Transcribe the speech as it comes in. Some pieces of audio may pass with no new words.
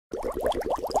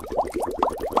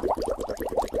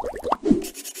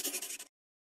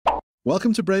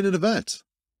Welcome to Brain in a Vat.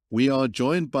 We are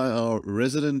joined by our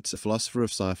resident philosopher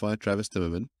of sci-fi, Travis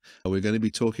Timmerman. We're going to be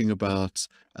talking about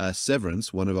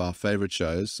Severance, one of our favorite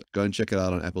shows. Go and check it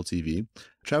out on Apple TV.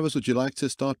 Travis, would you like to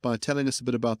start by telling us a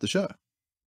bit about the show?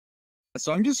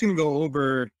 So I'm just going to go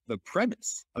over the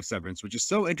premise of Severance, which is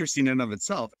so interesting in and of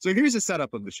itself. So here's a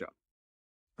setup of the show.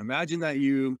 Imagine that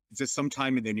you exist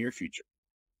sometime in the near future,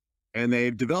 and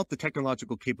they've developed the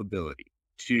technological capability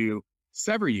to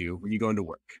sever you when you go into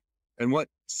work. And what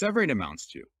severing amounts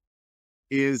to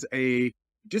is a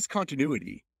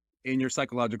discontinuity in your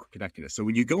psychological connectedness. So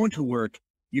when you go into work,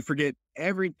 you forget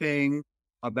everything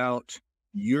about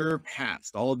your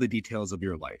past, all of the details of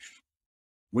your life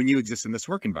when you exist in this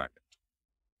work environment.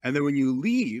 And then when you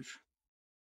leave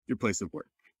your place of work,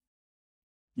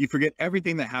 you forget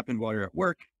everything that happened while you're at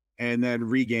work and then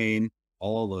regain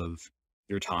all of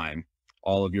your time,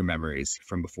 all of your memories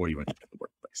from before you went to the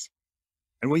workplace.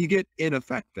 And what you get in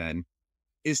effect then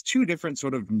is two different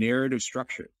sort of narrative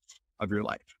structures of your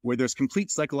life, where there's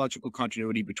complete psychological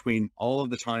continuity between all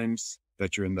of the times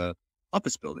that you're in the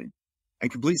office building and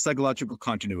complete psychological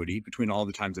continuity between all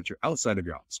the times that you're outside of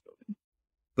your office building,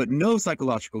 but no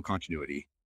psychological continuity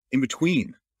in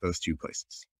between those two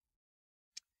places.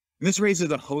 And this raises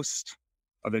a host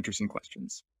of interesting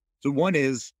questions. So one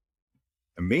is,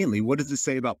 and mainly, what does this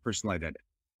say about personal identity?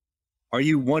 Are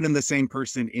you one and the same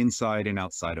person inside and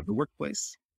outside of the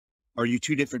workplace? Are you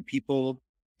two different people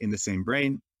in the same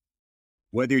brain?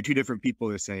 Whether you're two different people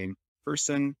or the same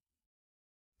person,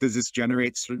 does this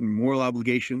generate certain moral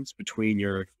obligations between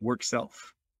your work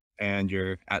self and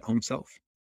your at-home self?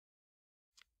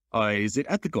 Is it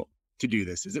ethical to do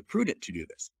this? Is it prudent to do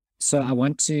this? So I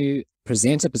want to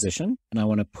present a position, and I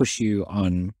want to push you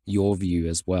on your view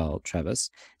as well, Travis.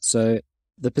 So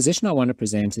the position I want to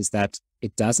present is that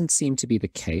it doesn't seem to be the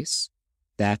case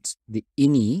that the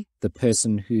innie, the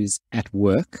person who's at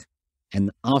work, and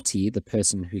the outie, the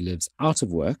person who lives out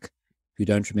of work, who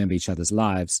don't remember each other's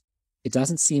lives, it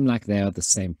doesn't seem like they are the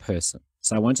same person.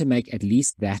 So I want to make at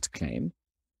least that claim.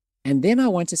 And then I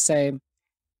want to say,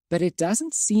 but it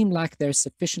doesn't seem like they're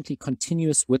sufficiently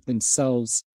continuous with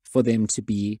themselves for them to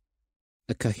be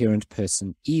a coherent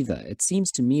person either. It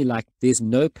seems to me like there's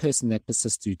no person that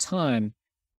persists through time,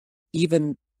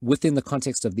 even within the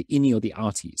context of the innie or the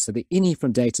outie. So the innie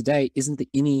from day to day isn't the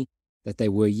innie that they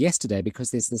were yesterday, because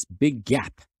there's this big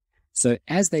gap. So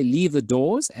as they leave the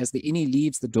doors, as the innie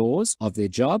leaves the doors of their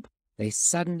job, they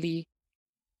suddenly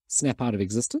snap out of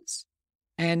existence.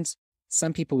 And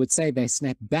some people would say they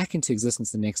snap back into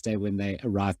existence the next day when they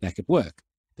arrive back at work.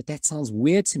 But that sounds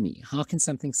weird to me. How can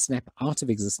something snap out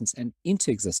of existence and into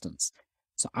existence?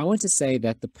 So I want to say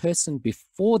that the person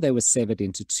before they were severed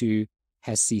into two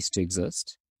has ceased to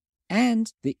exist,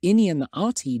 and the innie and the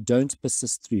outie don't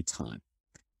persist through time.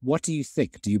 What do you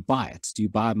think? Do you buy it? Do you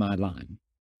buy my line?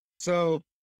 So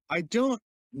I don't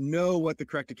know what the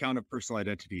correct account of personal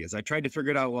identity is. I tried to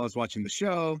figure it out while I was watching the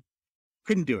show.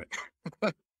 Couldn't do it.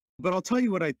 But I'll tell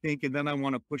you what I think, and then I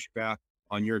want to push back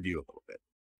on your view a little bit.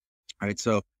 All right,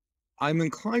 so I'm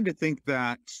inclined to think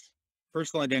that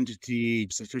personal identity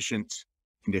sufficient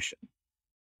condition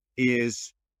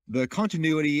is the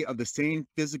continuity of the same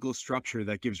physical structure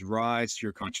that gives rise to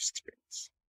your conscious experience.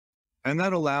 And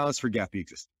that allows for gappy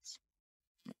existence.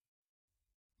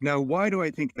 Now, why do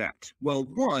I think that? Well,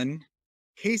 one,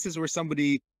 cases where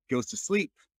somebody goes to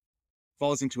sleep,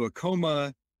 falls into a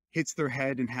coma, hits their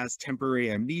head and has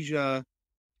temporary amnesia,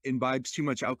 imbibes too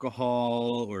much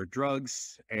alcohol or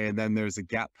drugs, and then there's a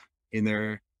gap in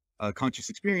their conscious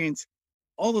experience.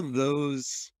 All of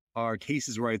those are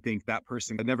cases where I think that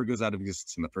person never goes out of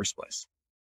existence in the first place.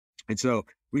 And so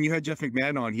when you had Jeff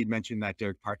McMahon on, he'd mentioned that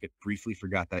Derek Parkett briefly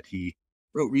forgot that he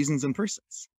wrote Reasons and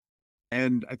Persons.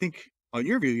 And I think on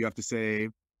your view, you have to say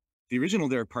the original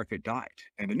Derek Parkett died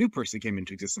and a new person came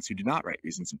into existence who did not write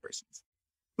Reasons and Persons.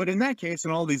 But in that case,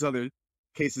 and all these other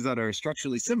cases that are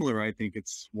structurally similar, I think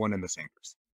it's one and the same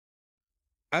person.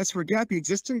 As for gappy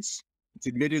existence, it's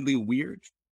admittedly weird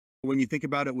when you think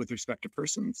about it with respect to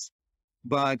persons,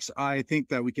 but I think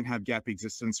that we can have gappy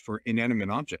existence for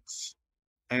inanimate objects.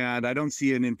 And I don't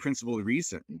see an in principle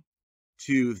reason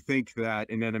to think that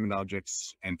inanimate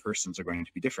objects and persons are going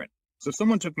to be different. So if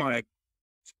someone took my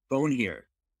phone here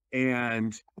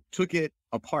and took it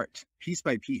apart piece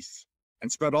by piece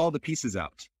and spread all the pieces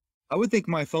out, I would think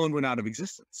my phone went out of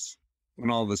existence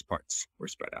when all of those parts were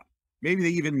spread out. Maybe they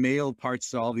even mailed parts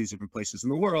to all these different places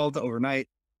in the world overnight,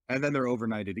 and then they're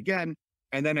overnighted again.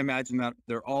 And then imagine that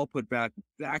they're all put back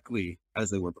exactly as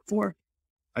they were before.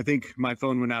 I think my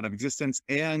phone went out of existence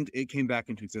and it came back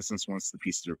into existence once the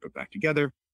pieces are put back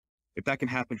together. If that can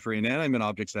happen for inanimate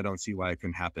objects, I don't see why it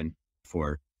couldn't happen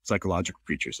for psychological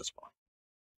creatures as well.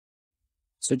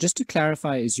 So just to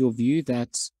clarify, is your view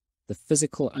that the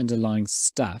physical underlying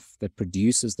stuff that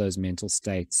produces those mental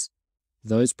states,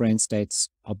 those brain states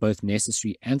are both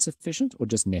necessary and sufficient, or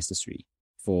just necessary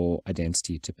for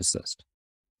identity to persist?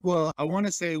 Well, I want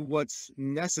to say what's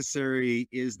necessary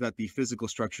is that the physical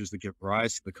structures that give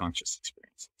rise to the conscious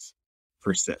experiences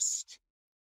persist.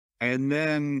 And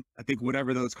then I think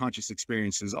whatever those conscious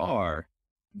experiences are,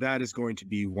 that is going to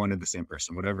be one and the same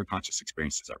person, whatever conscious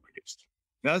experiences are produced.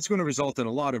 Now, that's going to result in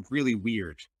a lot of really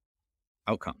weird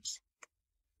outcomes.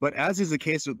 But as is the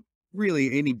case with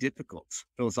really any difficult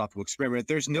philosophical experiment,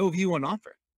 there's no view on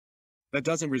offer that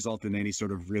doesn't result in any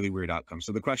sort of really weird outcomes.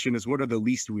 So the question is, what are the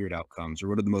least weird outcomes, or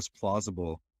what are the most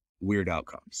plausible weird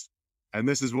outcomes? And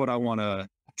this is what I want to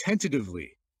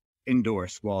tentatively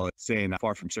endorse while saying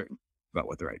far from certain about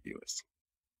what the right view is.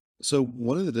 So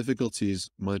one of the difficulties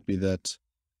might be that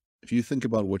if you think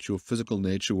about what your physical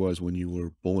nature was when you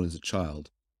were born as a child,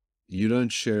 you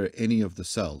don't share any of the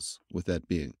cells with that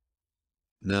being.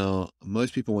 Now,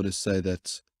 most people want to say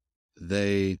that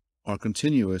they are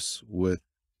continuous with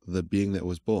the being that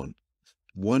was born.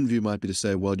 One view might be to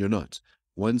say, well, you're not.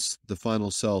 Once the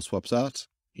final cell swaps out,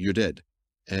 you're dead.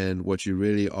 And what you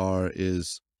really are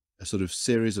is a sort of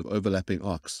series of overlapping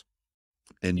arcs.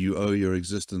 And you owe your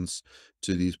existence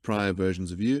to these prior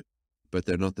versions of you, but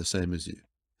they're not the same as you.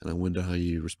 And I wonder how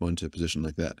you respond to a position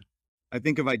like that. I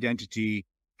think of identity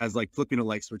as like flipping a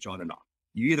light switch on and off.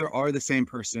 You either are the same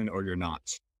person or you're not.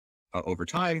 Over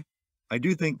time, I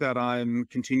do think that I'm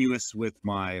continuous with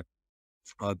my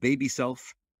baby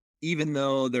self, even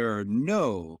though there are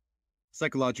no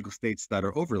psychological states that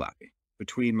are overlapping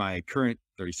between my current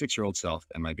 36-year-old self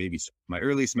and my baby self. My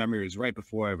earliest memory was right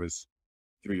before I was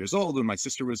 3 years old when my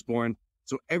sister was born.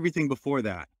 So everything before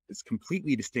that is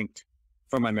completely distinct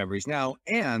from my memories now,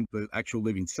 and the actual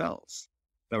living cells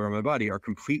that were in my body are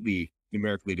completely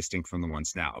numerically distinct from the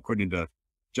ones now. According to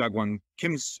Jaegwon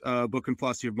Kim's book in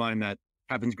Philosophy of Mind, that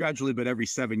happens gradually, but every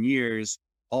 7 years,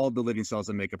 all of the living cells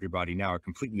that make up your body now are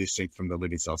completely distinct from the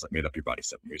living cells that made up your body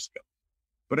 7 years ago.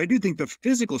 But I do think the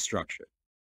physical structure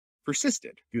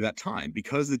persisted through that time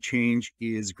because the change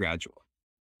is gradual.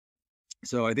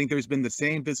 So I think there's been the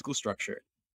same physical structure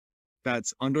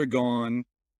that's undergone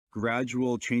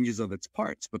gradual changes of its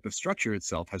parts, but the structure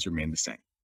itself has remained the same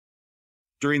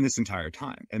during this entire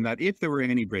time. And that if there were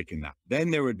any break in that,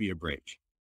 then there would be a break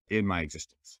in my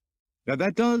existence. Now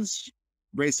that does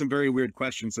raise some very weird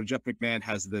questions. So Jeff McMahon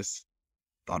has this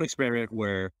thought experiment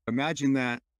where imagine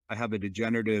that I have a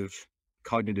degenerative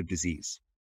cognitive disease,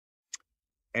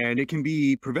 and it can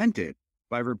be prevented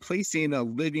by replacing a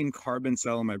living carbon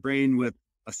cell in my brain with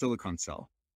a silicon cell.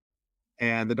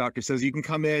 And the doctor says, you can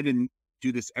come in and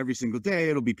do this every single day.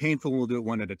 It'll be painful. We'll do it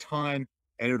one at a time,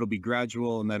 and it'll be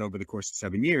gradual. And then over the course of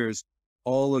 7 years,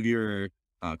 all of your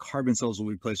carbon cells will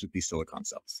be replaced with these silicon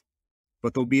cells,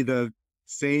 but they'll be the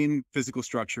same physical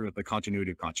structure with the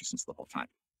continuity of consciousness the whole time.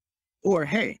 Or,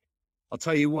 hey, I'll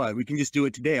tell you what, we can just do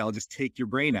it today. I'll just take your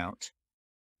brain out,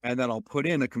 and then I'll put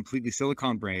in a completely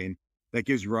silicon brain that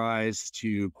gives rise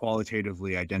to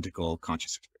qualitatively identical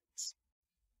conscious experience.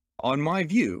 On my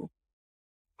view,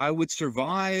 I would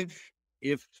survive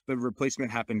if the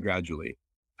replacement happened gradually,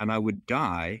 and I would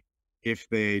die if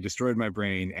they destroyed my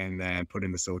brain and then put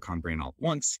in the silicon brain all at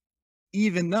once,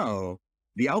 even though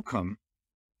the outcome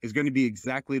is going to be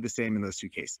exactly the same in those two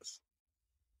cases.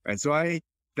 Right? So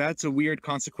that's a weird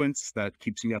consequence that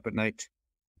keeps me up at night,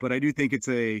 but I do think it's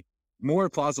a more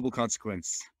plausible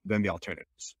consequence than the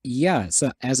alternatives. Yeah.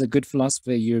 So as a good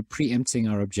philosopher, you're preempting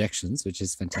our objections, which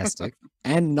is fantastic,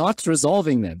 and not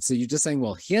resolving them. So you're just saying,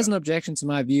 well, here's an objection to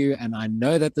my view, and I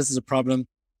know that this is a problem.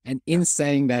 And in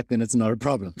saying that, then it's not a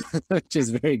problem, which is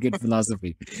very good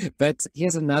philosophy. But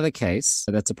here's another case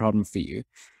that's a problem for you.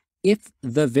 If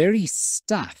the very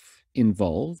stuff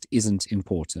involved isn't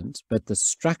important, but the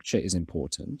structure is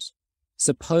important,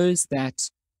 suppose that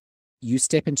you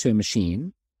step into a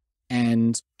machine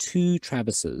and two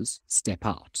Travises step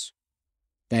out.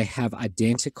 They have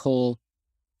identical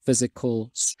physical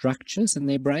structures in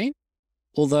their brain,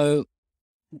 although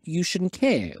you shouldn't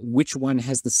care which one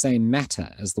has the same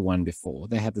matter as the one before.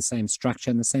 They have the same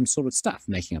structure and the same sort of stuff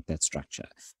making up that structure.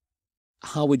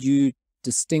 How would you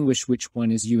distinguish which one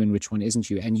is you and which one isn't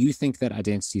you? And you think that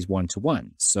identity is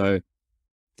one-to-one. So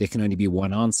there can only be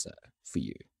one answer for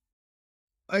you.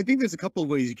 I think there's a couple of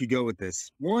ways you could go with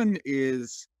this. One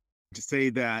is to say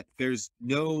that there's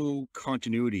no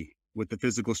continuity with the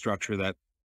physical structure that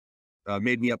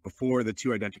made me up before the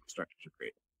two identical structures are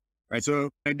created. Right. So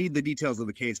I need the details of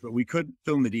the case, but we could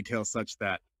fill in the details such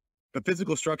that the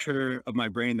physical structure of my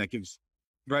brain that gives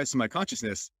rise to my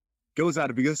consciousness goes out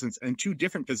of existence and two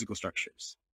different physical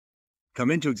structures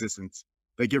come into existence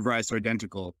that give rise to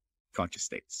identical conscious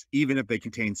states, even if they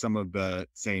contain some of the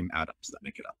same atoms that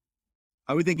make it up.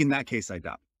 I would think in that case, I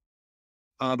doubt.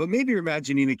 But maybe you're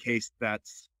imagining a case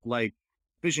that's like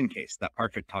vision case that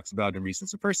Parfit talks about in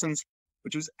Reasons of Persons,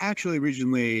 which was actually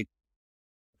originally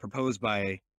proposed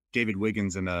by David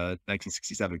Wiggins in a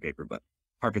 1967 paper, but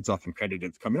Parfit's often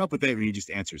credited with coming up with it, and he just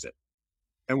answers it.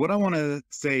 And what I want to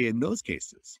say in those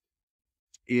cases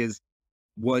is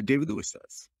what David Lewis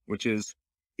says, which is,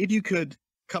 if you could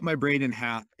cut my brain in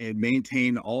half and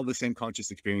maintain all the same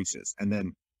conscious experiences, and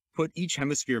then put each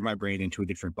hemisphere of my brain into a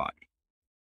different body,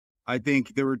 I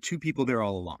think there were two people there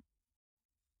all along.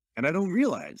 And I don't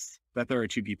realize that there are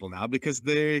two people now because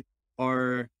they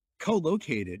are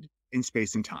co-located in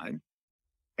space and time,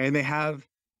 and they have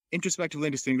introspectively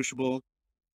indistinguishable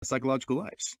psychological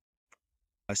lives.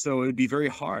 So it would be very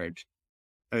hard,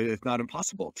 if not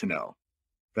impossible, to know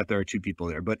that there are two people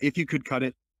there. But if you could cut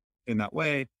it in that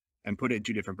way and put it in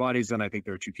two different bodies, then I think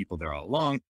there are two people there all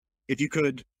along. If you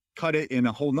could cut it in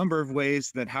a whole number of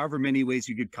ways, then however many ways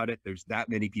you could cut it, there's that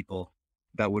many people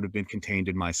that would have been contained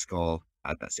in my skull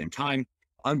at that same time,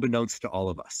 unbeknownst to all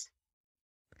of us.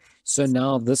 So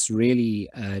now this really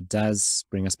does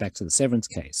bring us back to the Severance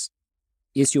case.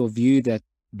 Is your view that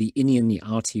the innie and the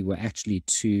outie were actually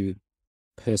two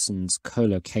persons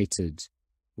co-located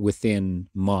within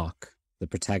Mark, the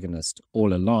protagonist,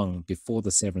 all along before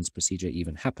the severance procedure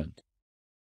even happened?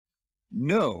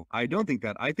 No, I don't think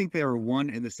that. I think they are one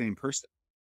and the same person,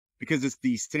 because it's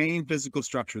the same physical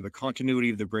structure, the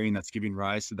continuity of the brain that's giving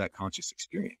rise to that conscious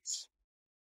experience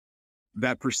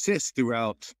that persists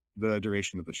throughout the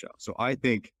duration of the show. So I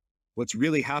think what's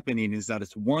really happening is that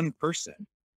it's one person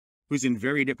who's in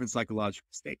very different psychological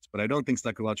states, but I don't think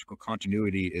psychological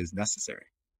continuity is necessary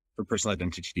for personal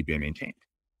identity to be maintained.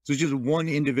 So it's just one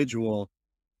individual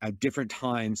at different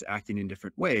times acting in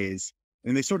different ways,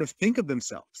 and they sort of think of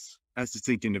themselves as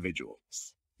distinct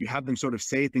individuals. You have them sort of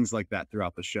say things like that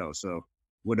throughout the show. So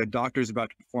when a doctor is about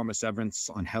to perform a severance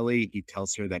on Helly, he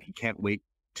tells her that he can't wait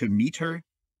to meet her,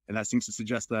 and that seems to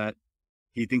suggest that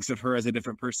he thinks of her as a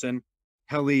different person.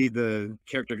 Helly, the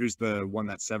character who's the one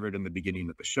that's severed in the beginning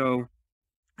of the show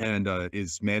and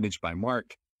is managed by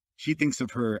Mark, she thinks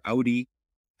of her outie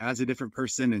as a different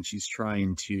person, and she's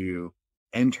trying to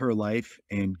end her life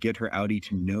and get her outie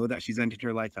to know that she's ended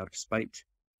her life out of spite.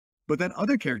 But then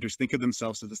other characters think of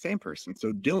themselves as the same person.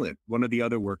 So Dylan, one of the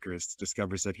other workers,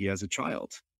 discovers that he has a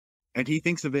child, and he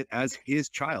thinks of it as his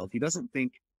child. He doesn't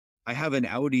think, I have an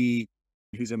outie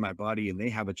who's in my body and they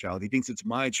have a child. He thinks it's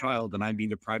my child and I'm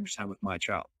being deprived of time with my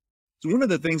child. So one of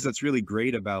the things that's really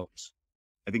great about,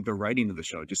 I think, the writing of the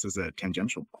show, just as a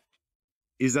tangential point,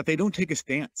 is that they don't take a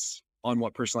stance on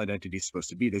what personal identity is supposed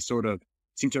to be. They sort of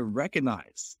seem to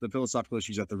recognize the philosophical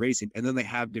issues that they're raising, and then they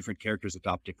have different characters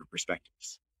adopt different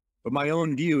perspectives. But my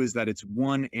own view is that it's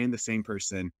one and the same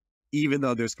person, even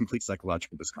though there's complete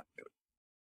psychological discontinuity.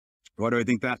 Why do I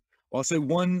think that? Well, I'll say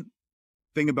one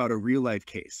thing about a real life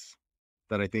case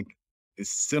that I think is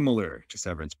similar to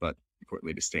Severance, but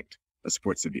importantly distinct, that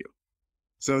supports the view.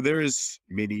 So there is,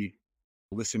 many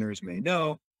listeners may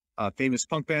know, a famous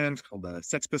punk band called the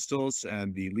Sex Pistols,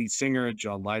 and the lead singer,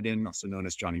 John Lydon, also known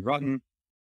as Johnny Rotten,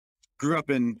 grew up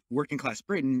in working class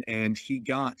Britain, and he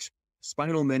got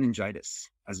spinal meningitis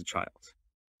as a child.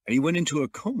 And he went into a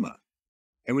coma.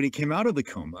 And when he came out of the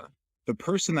coma, the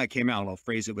person that came out, I'll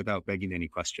phrase it without begging any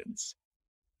questions,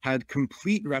 had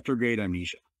complete retrograde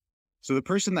amnesia. So the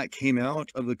person that came out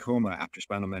of the coma after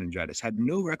spinal meningitis had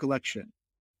no recollection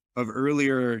of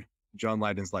earlier John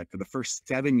Lydon's life for the first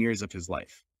 7 years of his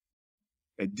life.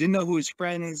 He didn't know who his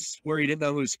friends were. He didn't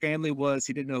know who his family was.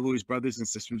 He didn't know who his brothers and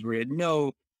sisters were. He had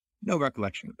no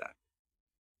recollection of that.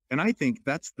 And I think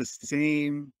that's the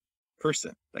same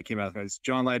person that came out as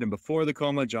John Lydon before the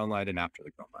coma, John Lydon after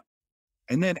the coma.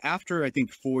 And then after, I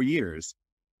think, 4 years,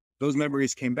 those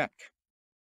memories came back.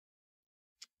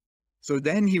 So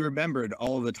then he remembered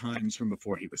all of the times from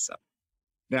before he was 7.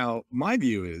 Now, my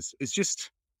view is it's just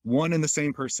one and the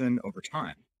same person over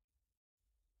time.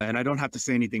 And I don't have to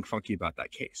say anything funky about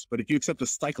that case. But if you accept a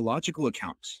psychological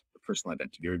account of personal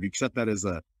identity, or if you accept that as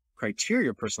a criteria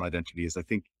of personal identity, as I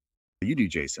think you do,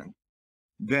 Jason,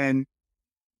 then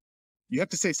you have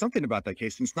to say something about that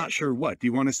case. And it's not sure what. Do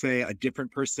you want to say a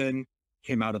different person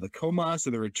came out of the coma? So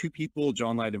there were two people,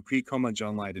 John Lydon pre-coma,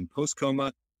 John Lydon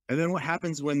post-coma. And then what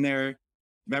happens when their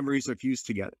memories are fused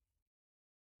together?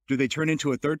 Do they turn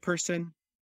into a third person?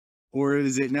 Or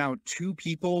is it now two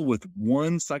people with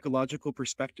one psychological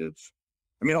perspective?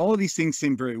 I mean, all of these things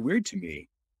seem very weird to me.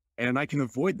 And I can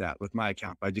avoid that with my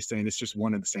account by just saying it's just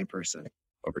one and the same person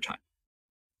over time.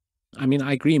 I mean,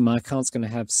 I agree. My account's going to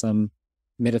have some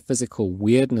metaphysical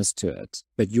weirdness to it,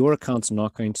 but your account's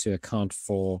not going to account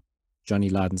for Johnny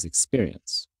Lyden's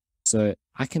experience. So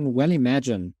I can well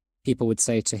imagine people would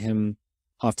say to him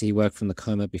after he woke from the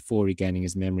coma before regaining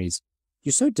his memories,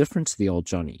 "You're so different to the old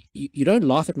Johnny. You don't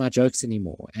laugh at my jokes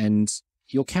anymore. And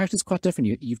your character's quite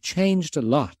different. You've changed a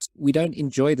lot. We don't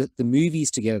enjoy the movies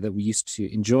together that we used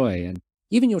to enjoy. And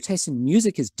even your taste in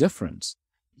music is different.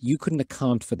 You couldn't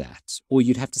account for that." Or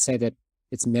you'd have to say that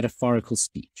it's metaphorical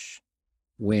speech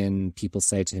when people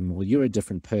say to him, "Well, you're a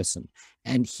different person."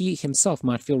 And he himself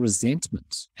might feel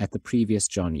resentment at the previous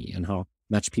Johnny and how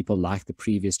much people like the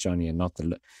previous Johnny and not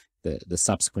the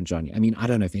subsequent Johnny. I mean, I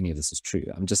don't know if any of this is true.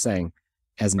 I'm just saying,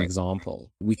 as an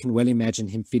example, we can well imagine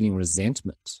him feeling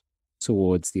resentment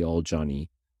towards the old Johnny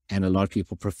and a lot of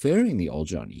people preferring the old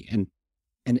Johnny. And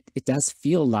it does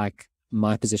feel like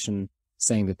my position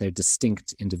saying that they're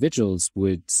distinct individuals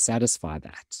would satisfy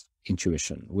that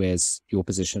intuition, whereas your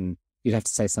position, you'd have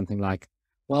to say something like,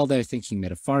 well, they're thinking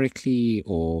metaphorically,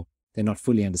 or they're not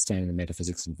fully understanding the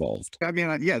metaphysics involved. I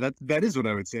mean, yeah, that is what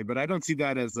I would say, but I don't see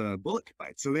that as a bullet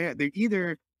fight. So they're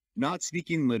either not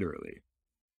speaking literally,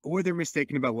 or they're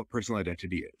mistaken about what personal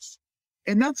identity is.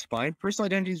 And that's fine. Personal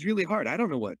identity is really hard. I don't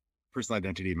know what personal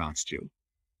identity amounts to.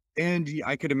 And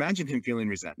I could imagine him feeling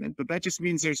resentment, but that just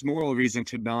means there's moral reason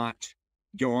to not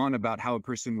go on about how a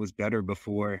person was better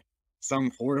before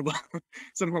some horrible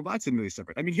accident they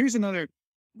suffered. I mean, here's another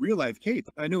real life case.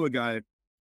 I knew a guy,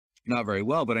 not very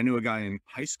well, but I knew a guy in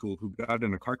high school who got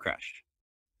in a car crash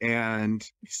and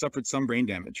he suffered some brain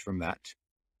damage from that.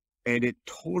 And it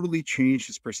totally changed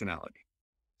his personality.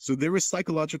 So there was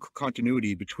psychological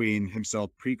continuity between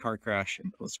himself pre-car crash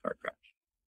and post-car crash.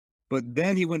 But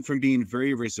then he went from being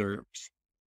very reserved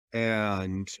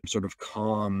and sort of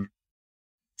calm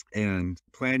and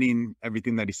planning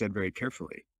everything that he said very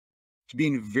carefully to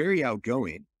being very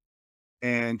outgoing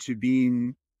and to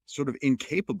being sort of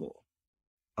incapable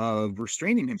of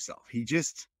restraining himself. He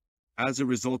just, as a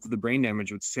result of the brain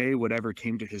damage, would say whatever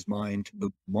came to his mind the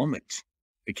moment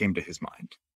it came to his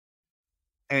mind.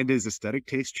 And his aesthetic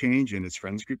taste changed and his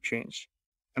friends group changed.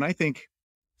 And I think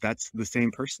that's the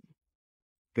same person.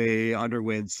 They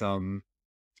underwent some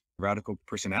radical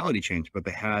personality change, but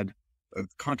they had a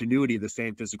continuity of the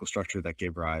same physical structure that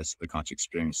gave rise to the conscious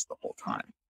experience the whole time.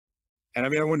 And I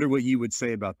mean, I wonder what you would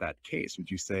say about that case. Would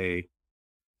you say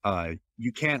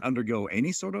you can't undergo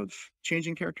any sort of change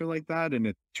in character like that and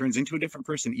it turns into a different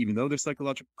person, even though there's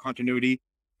psychological continuity?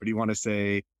 Or do you want to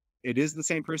say it is the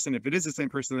same person? If it is the same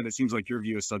person, then it seems like your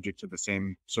view is subject to the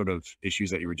same sort of issues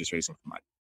that you were just raising from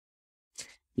mine.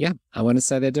 Yeah, I want to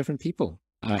say they're different people.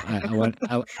 I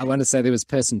want to say there was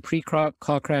person pre-car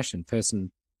crash and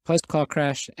person post-car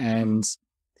crash, and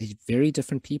they're very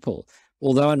different people.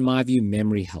 Although in my view,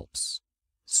 memory helps.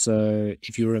 So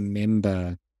if you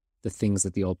remember the things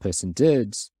that the old person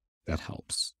did, that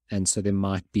helps. And so there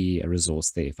might be a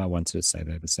resource there if I wanted to say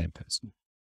they're the same person.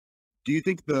 Do you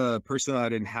think the person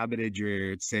that inhabited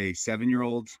your, say,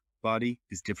 7-year-old body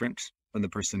is different from the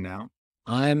person now?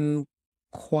 I'm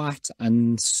quite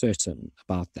uncertain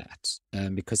about that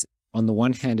because on the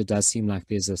one hand, it does seem like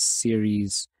there's a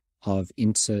series of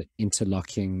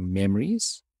interlocking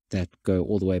memories that go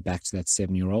all the way back to that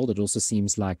 7-year-old. It also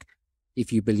seems like,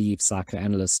 if you believe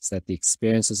psychoanalysts, that the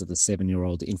experiences of the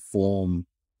 7-year-old inform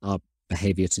our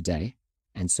behavior today.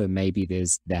 And so maybe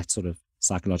there's that sort of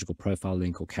psychological profile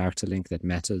link or character link that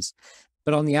matters.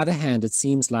 But on the other hand, it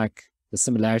seems like the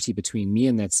similarity between me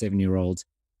and that 7-year-old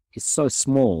is so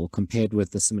small compared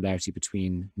with the similarity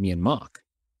between me and Mark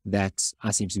that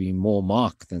I seem to be more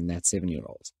Mark than that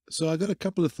 7-year-old. So I got a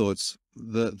couple of thoughts.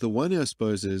 The one, I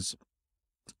suppose, is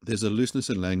there's a looseness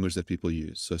in language that people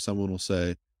use. So someone will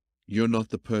say, "You're not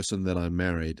the person that I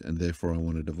married, and therefore I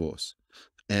want a divorce."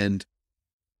 And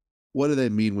what do they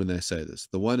mean when they say this?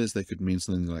 The one is they could mean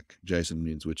something like Jason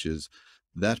means, which is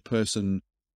that person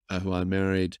who I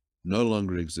married no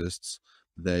longer exists.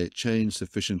 They changed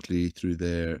sufficiently through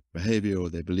their behavior or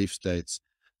their belief states,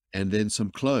 and then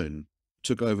some clone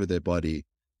took over their body,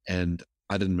 and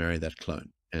I didn't marry that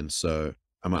clone, and so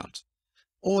I'm out.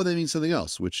 Or they mean something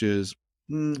else, which is,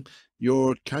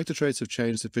 your character traits have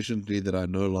changed sufficiently that I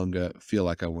no longer feel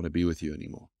like I want to be with you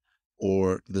anymore.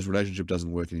 Or this relationship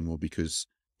doesn't work anymore because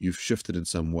you've shifted in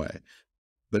some way.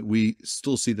 But we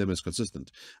still see them as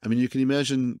consistent. I mean, you can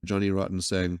imagine Johnny Rotten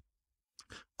saying,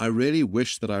 "I really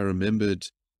wish that I remembered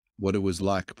what it was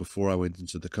like before I went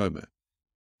into the coma."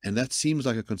 And that seems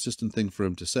like a consistent thing for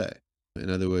him to say. In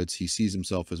other words, he sees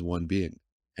himself as one being.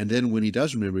 And then when he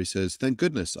does remember, he says, "Thank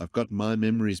goodness, I've got my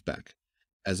memories back,"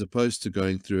 as opposed to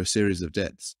going through a series of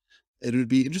deaths. It would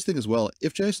be interesting as well,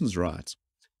 if Jason's right,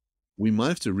 we might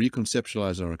have to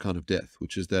reconceptualize our account of death,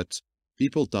 which is that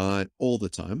people die all the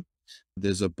time.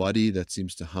 There's a body that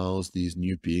seems to house these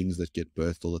new beings that get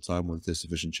birthed all the time once there's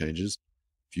sufficient changes.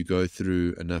 If you go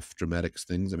through enough dramatic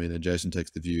things, I mean, and Jason takes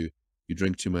the view, you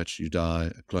drink too much, you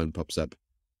die, a clone pops up.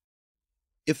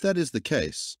 If that is the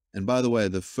case, and by the way,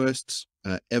 the first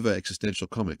ever existential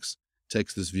comics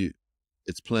takes this view.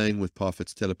 It's playing with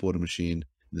Parfit's teleporter machine.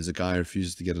 And there's a guy who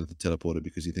refuses to get into the teleporter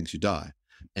because he thinks you die.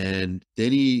 And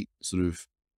then he sort of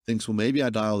thinks, well, maybe I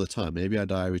die all the time. Maybe I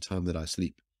die every time that I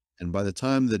sleep. And by the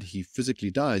time that he physically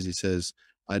dies, he says,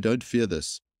 I don't fear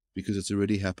this because it's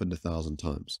already happened 1,000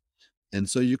 times. And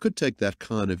so you could take that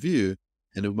kind of view,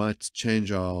 and it might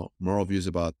change our moral views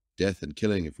about death and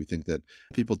killing if we think that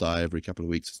people die every couple of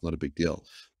weeks. It's not a big deal,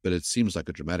 but it seems like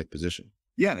a dramatic position.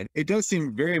 Yeah, it does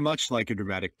seem very much like a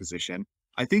dramatic position.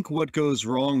 I think what goes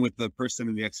wrong with the person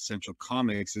in the existential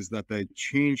comics is that the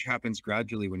change happens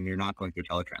gradually when you're not going through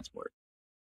teletransport.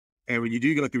 And when you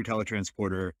do go through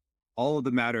teletransporter, all of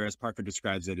the matter, as Parker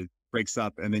describes it, it breaks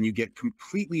up, and then you get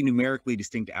completely numerically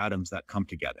distinct atoms that come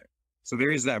together. So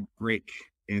there is that break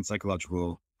in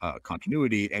psychological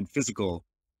continuity and physical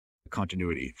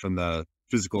continuity from the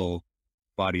physical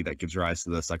body that gives rise to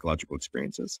the psychological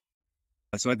experiences.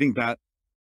 So I think that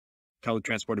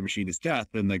teletransporter machine is death,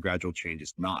 then the gradual change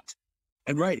is not.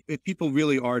 And right, if people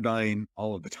really are dying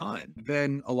all of the time,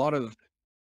 then a lot of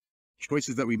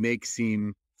choices that we make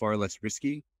seem far less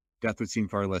risky. Death would seem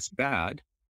far less bad.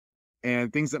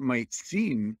 And things that might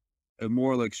seem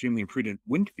morally extremely imprudent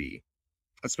wouldn't be,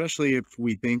 especially if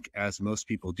we think, as most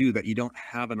people do, that you don't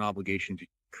have an obligation to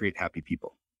create happy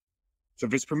people. So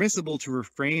if it's permissible to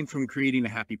refrain from creating a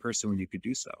happy person when you could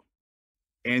do so,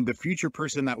 and the future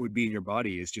person that would be in your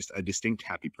body is just a distinct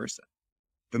happy person,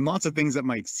 then lots of things that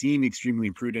might seem extremely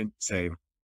imprudent, say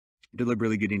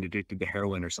deliberately getting addicted to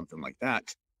heroin or something like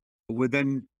that, would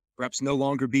then perhaps no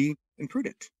longer be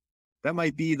imprudent. That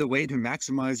might be the way to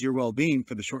maximize your well-being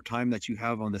for the short time that you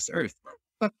have on this earth.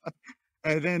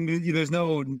 And then there's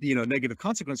no negative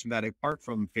consequence from that, apart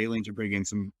from failing to bring in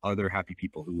some other happy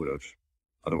people who would have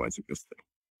otherwise existed.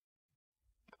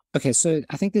 Okay, so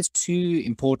I think there's two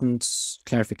important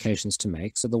clarifications to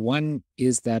make. So the one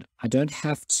is that I don't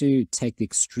have to take the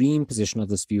extreme position of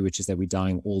this view, which is that we're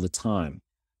dying all the time.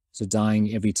 So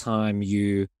dying every time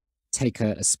you take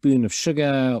a spoon of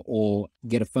sugar or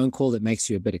get a phone call that makes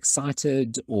you a bit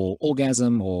excited, or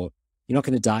orgasm, or you're not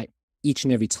going to die each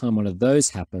and every time one of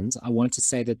those happens. I want to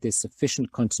say that there's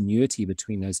sufficient continuity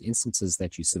between those instances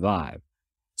that you survive.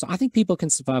 So I think people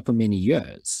can survive for many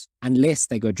years, unless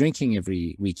they go drinking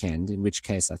every weekend, in which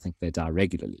case I think they die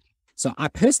regularly. So I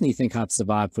personally think I've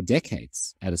survived for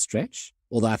decades at a stretch,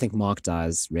 although I think Mark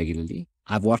dies regularly.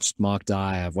 I've watched Mark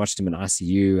die. I've watched him in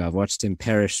ICU. I've watched him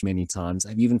perish many times.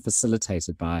 I've even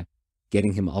facilitated by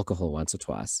getting him alcohol once or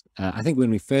twice. I think when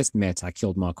we first met, I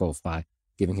killed Mark off by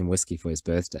giving him whiskey for his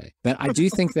birthday. But I do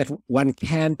think that one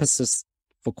can persist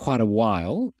for quite a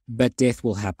while, but death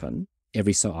will happen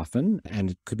every so often,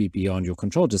 and it could be beyond your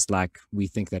control, just like we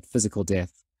think that physical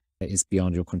death is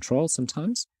beyond your control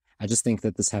sometimes. I just think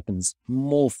that this happens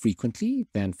more frequently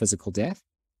than physical death.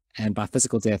 And by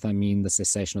physical death, I mean the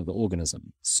cessation of the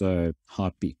organism. So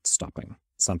heartbeat stopping,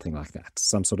 something like that,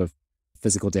 some sort of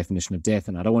physical definition of death.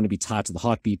 And I don't want to be tied to the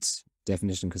heartbeat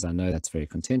definition because I know that's very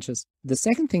contentious. The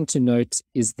second thing to note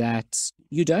is that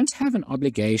you don't have an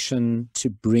obligation to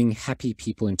bring happy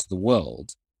people into the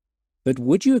world. But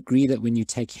would you agree that when you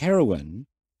take heroin,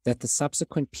 that the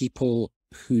subsequent people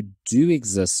who do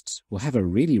exist will have a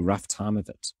really rough time of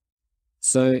it?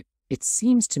 So it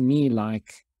seems to me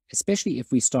like, especially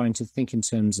if we're starting to think in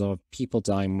terms of people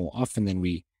dying more often than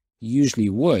we usually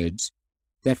would,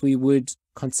 that we would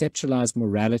conceptualize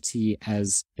morality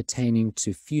as pertaining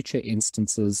to future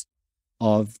instances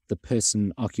of the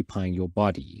person occupying your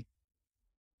body,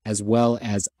 as well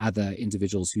as other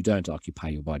individuals who don't occupy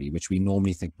your body, which we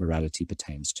normally think morality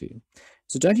pertains to.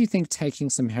 So don't you think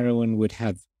taking some heroin would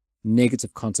have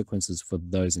negative consequences for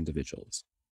those individuals?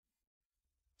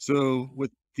 So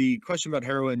with the question about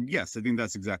heroin, yes, I think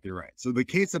that's exactly right. So the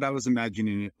case that I was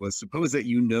imagining it was, suppose that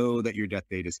you know that your death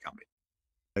date is coming.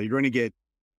 You're going to get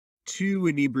too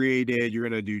inebriated, you're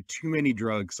going to do too many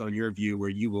drugs on your view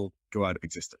where you will go out of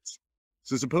existence.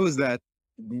 So suppose that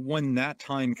when that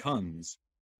time comes,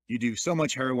 you do so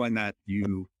much heroin that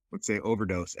you, let's say,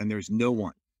 overdose, and there's no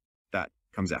one that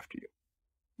comes after you.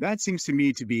 That seems to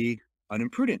me to be an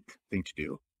imprudent thing to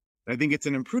do. I think it's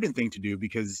an imprudent thing to do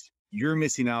because you're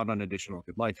missing out on additional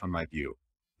good life, on my view,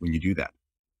 when you do that.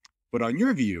 But on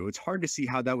your view, it's hard to see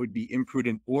how that would be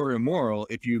imprudent or immoral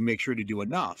if you make sure to do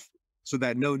enough so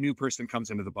that no new person comes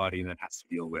into the body and then has to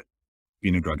deal with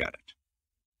being a drug addict.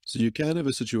 So you can have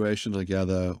a situation, I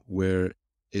gather, where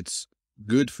it's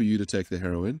good for you to take the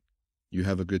heroin, you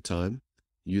have a good time,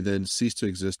 you then cease to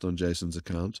exist on Jason's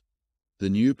account. The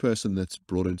new person that's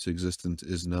brought into existence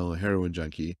is now a heroin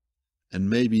junkie, and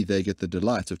maybe they get the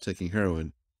delight of taking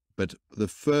heroin. But the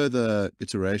further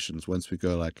iterations, once we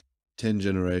go like 10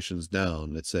 generations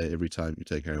down, let's say every time you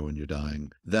take heroin, you're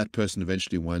dying, that person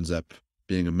eventually winds up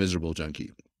being a miserable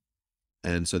junkie.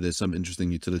 And so there's some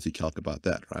interesting utility calc about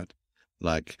that, right?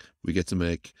 Like we get to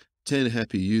make 10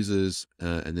 happy users,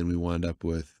 and then we wind up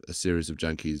with a series of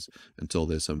junkies until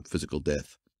there's some physical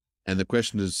death. And the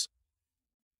question is,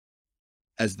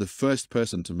 as the first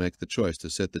person to make the choice to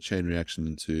set the chain reaction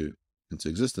into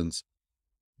existence,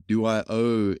 do I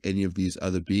owe any of these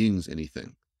other beings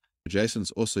anything?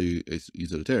 Jason's also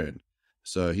utilitarian.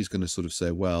 So he's going to sort of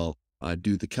say, well, I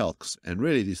do the calcs. And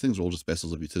really, these things are all just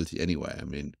vessels of utility anyway. I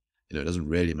mean, it doesn't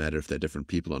really matter if they're different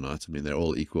people or not. I mean, they're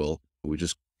all equal. We're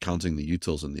just counting the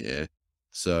utils in the air.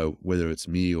 So whether it's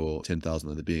me or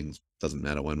 10,000 other beings, doesn't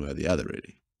matter one way or the other,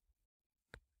 really.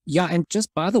 Yeah, and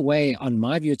just by the way, on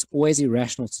my view, it's always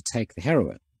irrational to take the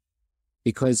heroin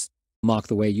because, Mark,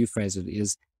 the way you phrase it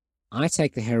is, I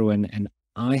take the heroin and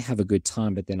I have a good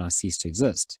time, but then I cease to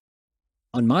exist.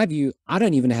 On my view, I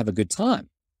don't even have a good time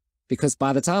because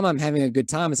by the time I'm having a good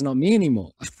time, it's not me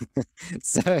anymore.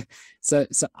 So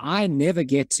I never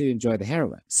get to enjoy the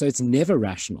heroin. So it's never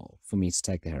rational for me to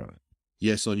take the heroin.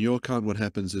 Yes, on your account, what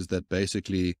happens is that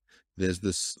basically there's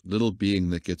this little being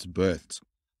that gets birthed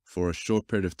for a short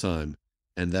period of time,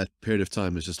 and that period of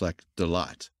time is just like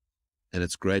delight, and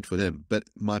it's great for them. But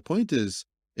my point is,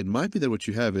 it might be that what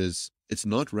you have is, it's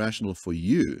not rational for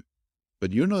you,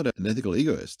 but you're not an ethical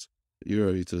egoist.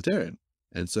 You're a utilitarian.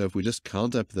 And so if we just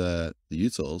count up the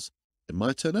utils, it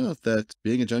might turn out that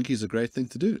being a junkie is a great thing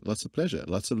to do. Lots of pleasure,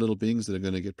 lots of little beings that are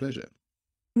going to get pleasure.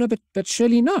 No, but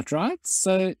surely not, right?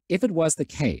 So if it was the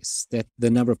case that the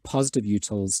number of positive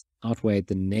utils outweighed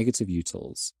the negative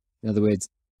utils, in other words,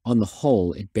 on the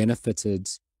whole, it benefited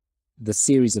the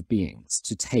series of beings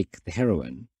to take the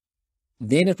heroin,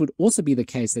 then it would also be the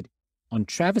case that on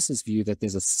Travis's view that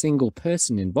there's a single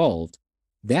person involved,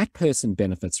 that person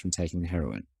benefits from taking the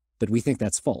heroin. But we think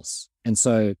that's false. And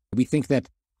so we think that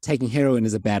taking heroin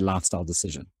is a bad lifestyle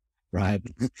decision, right?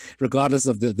 Regardless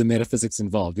of the metaphysics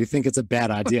involved. We think it's a bad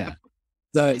idea.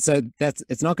 So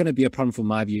it's not going to be a problem for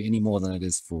my view any more than it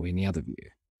is for any other view.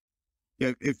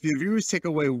 Yeah, if the viewers take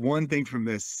away one thing from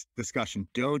this discussion,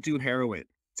 don't do heroin.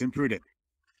 It's imprudent.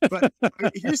 But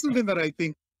here's something that I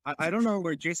think, I don't know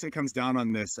where Jason comes down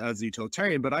on this as a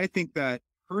utilitarian, but I think that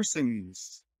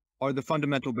persons are the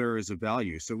fundamental bearers of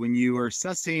value. So when you are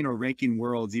assessing or ranking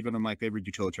worlds, even on my favorite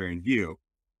utilitarian view,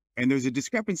 and there's a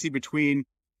discrepancy between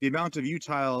the amount of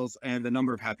utils and the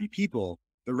number of happy people,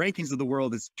 the rankings of the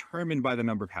world is determined by the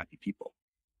number of happy people.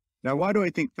 Now, why do I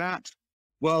think that?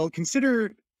 Well,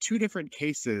 consider two different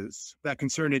cases that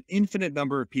concern an infinite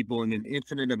number of people and an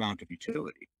infinite amount of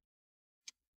utility.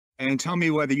 And tell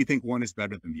me whether you think one is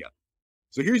better than the other.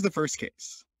 So here's the first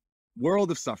case,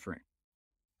 world of suffering.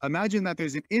 Imagine that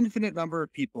there's an infinite number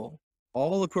of people,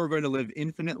 all who are going to live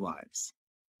infinite lives.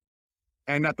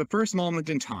 And at the first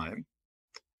moment in time,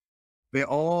 they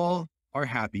all are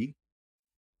happy.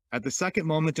 At the second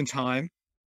moment in time,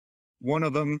 one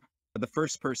of them, the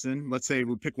first person, let's say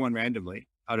we pick one randomly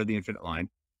out of the infinite line,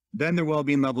 then their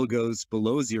well-being level goes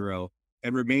below zero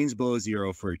and remains below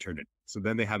zero for eternity. So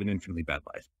then they have an infinitely bad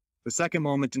life. The second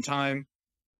moment in time,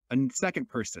 a second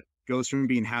person goes from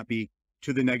being happy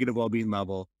to the negative well-being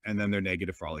level, and then they're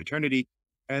negative for all eternity.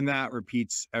 And that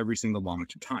repeats every single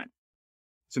moment in time.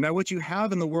 So now what you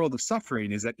have in the world of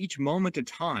suffering is that each moment in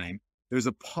time, there's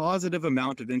a positive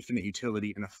amount of infinite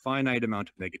utility and a finite amount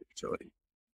of negative utility.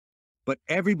 But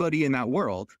everybody in that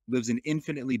world lives an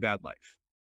infinitely bad life.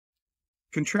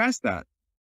 Contrast that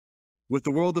with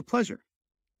the world of pleasure,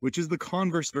 which is the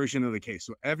converse version of the case.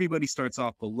 So everybody starts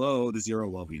off below the zero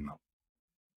well-being level.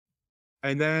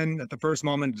 And then at the first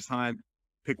moment in time,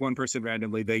 pick one person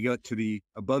randomly, they get to the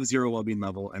above zero well-being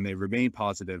level and they remain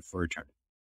positive for eternity.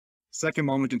 Second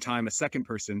moment in time, a second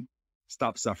person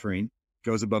stops suffering,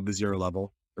 goes above the zero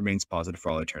level, remains positive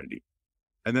for all eternity.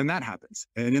 And then that happens.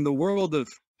 And in the world of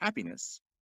happiness,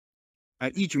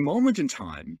 at each moment in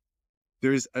time,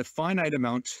 there's a finite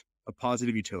amount of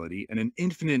positive utility and an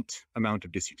infinite amount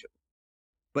of disutility.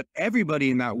 But everybody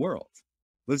in that world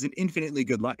lives an infinitely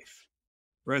good life.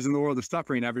 Whereas in the world of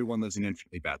suffering, everyone lives an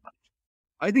infinitely bad life.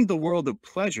 I think the world of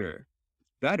pleasure is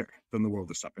better than the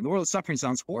world of suffering. The world of suffering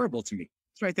sounds horrible to me.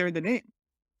 It's right there in the name.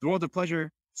 The world of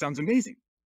pleasure sounds amazing.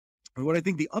 And what I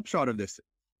think the upshot of this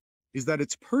is that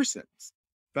it's persons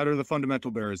that are the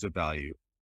fundamental bearers of value,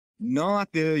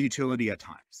 not the utility at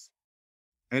times.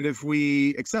 And if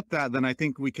we accept that, then I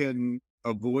think we can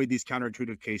avoid these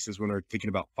counterintuitive cases when we're thinking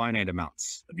about finite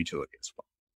amounts of utility as well.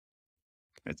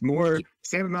 It's more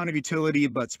same amount of utility,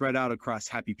 but spread out across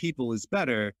happy people is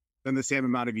better than the same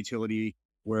amount of utility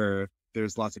where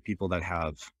there's lots of people that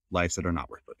have lives that are not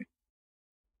worth living.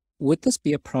 Would this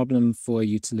be a problem for a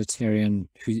utilitarian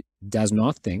who does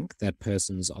not think that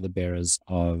persons are the bearers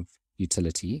of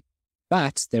utility,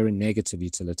 but they're a negative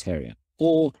utilitarian,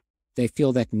 or they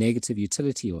feel that negative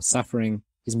utility or suffering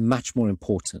is much more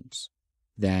important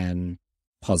than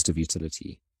positive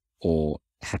utility or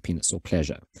happiness or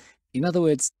pleasure? In other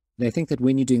words, they think that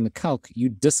when you're doing the calc, you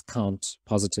discount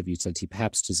positive utility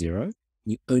perhaps to zero.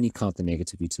 You only count the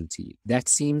negative utility. That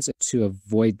seems to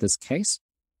avoid this case.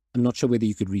 I'm not sure whether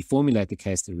you could reformulate the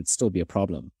case that it would still be a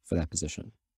problem for that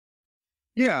position.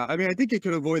 Yeah, I mean, I think it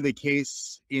could avoid the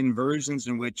case in versions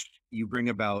in which you bring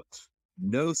about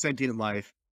no sentient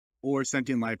life or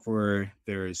sentient life where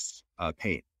there's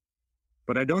pain.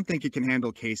 But I don't think it can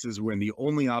handle cases when the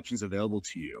only options available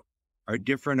to you are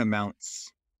different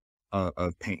amounts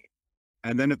of pain.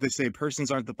 And then if they say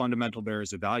persons aren't the fundamental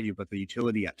bearers of value, but the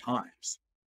utility at times,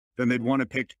 then they'd want to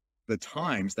pick the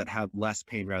times that have less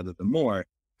pain rather than more.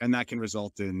 And that can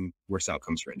result in worse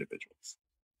outcomes for individuals.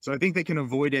 So I think they can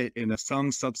avoid it in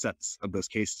some subsets of those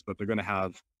cases, but they're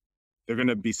going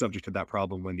to be subject to that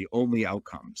problem when the only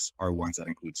outcomes are ones that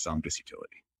include some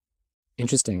disutility.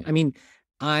 Interesting. I mean,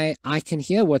 I can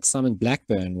hear what Simon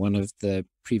Blackburn, one of the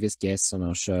previous guests on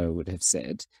our show, would have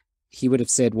said. He would have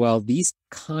said, well, these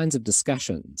kinds of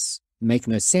discussions make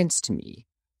no sense to me.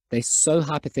 They're so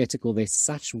hypothetical. They're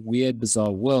such weird,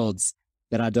 bizarre worlds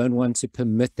that I don't want to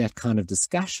permit that kind of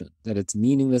discussion, that it's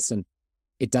meaningless and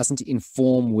it doesn't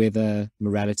inform whether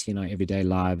morality in our everyday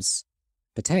lives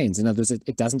pertains. In other words,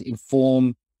 it doesn't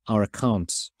inform our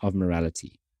account of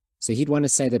morality. So he'd want to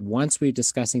say that once we're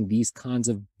discussing these kinds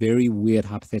of very weird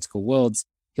hypothetical worlds,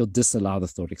 he'll disallow the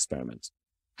thought experiment.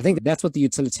 I think that's what the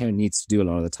utilitarian needs to do a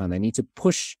lot of the time. They need to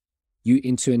push you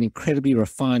into an incredibly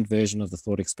refined version of the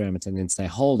thought experiment and then say,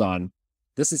 hold on,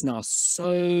 this is now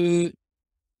so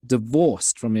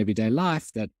divorced from everyday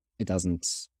life that it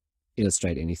doesn't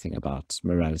illustrate anything about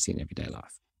morality in everyday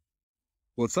life.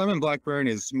 Well, Simon Blackburn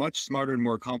is much smarter and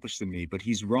more accomplished than me, but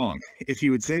he's wrong. If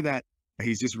he would say that,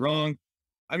 he's just wrong.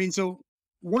 I mean, so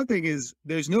one thing is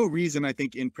there's no reason, I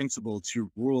think, in principle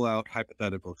to rule out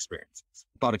hypothetical experiences,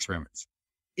 thought experiments.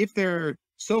 If they're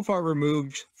so far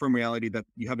removed from reality that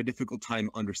you have a difficult time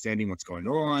understanding what's going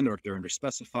on, or if they're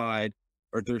underspecified,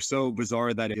 or if they're so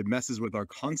bizarre that it messes with our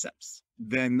concepts,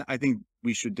 then I think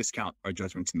we should discount our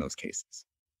judgments in those cases.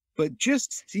 But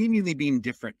just seemingly being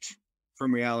different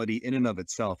from reality in and of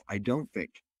itself, I don't think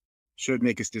should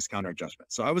make us discount our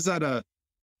judgment. So I was at a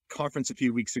conference a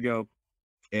few weeks ago,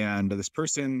 and this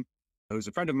person who's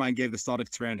a friend of mine gave this thought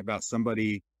experiment about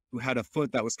somebody who had a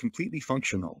foot that was completely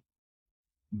functional,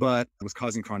 but was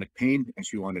causing chronic pain, and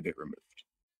she wanted it removed.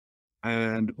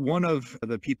 And one of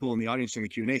the people in the audience in the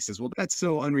Q&A says, well, that's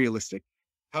so unrealistic.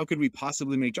 How could we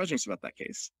possibly make judgments about that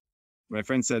case? My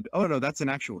friend said, oh, no, that's an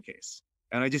actual case.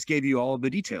 And I just gave you all of the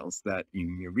details that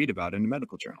you read about in a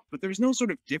medical journal. But there's no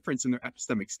sort of difference in their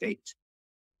epistemic state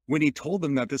when he told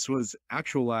them that this was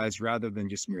actualized rather than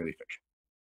just merely fiction.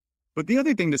 But the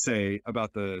other thing to say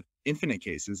about the infinite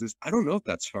cases is I don't know if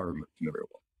that's far removed from the real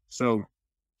world. So,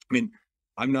 I mean,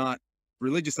 I'm not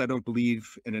religious. I don't believe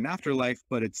in an afterlife,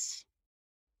 but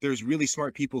there's really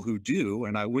smart people who do,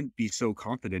 and I wouldn't be so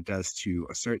confident as to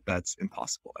assert that's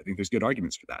impossible. I think there's good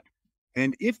arguments for that.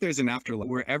 And if there's an afterlife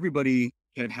where everybody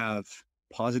can have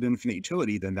positive infinite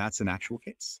utility, then that's an actual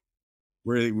case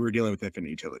where we're dealing with infinite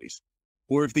utilities.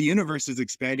 Or if the universe is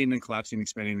expanding and collapsing,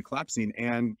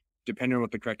 and depending on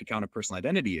what the correct account of personal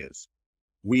identity is,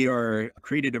 we are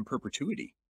created in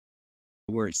perpetuity,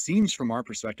 where it seems from our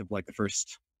perspective like the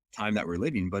first time that we're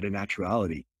living, but in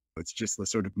actuality, it's just the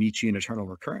sort of Nietzschean eternal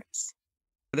recurrence.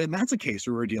 Then that's a case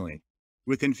where we're dealing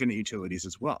with infinite utilities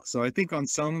as well. So I think on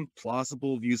some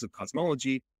plausible views of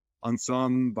cosmology, on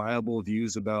some viable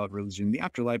views about religion in the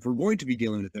afterlife, we're going to be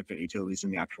dealing with infinite utilities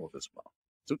in the actual world as well.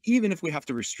 So even if we have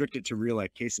to restrict it to real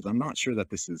life cases, I'm not sure that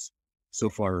this is so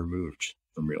far removed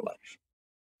from real life.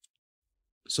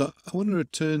 So I want to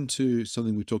return to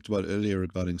something we talked about earlier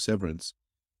regarding severance.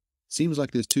 Seems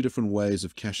like there's two different ways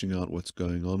of cashing out what's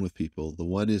going on with people. The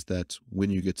one is that when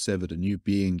you get severed, a new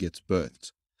being gets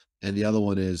birthed. And the other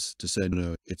one is to say,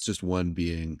 no, it's just one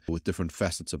being with different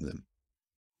facets of them.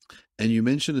 And you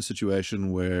mentioned a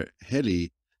situation where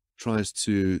Heli tries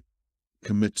to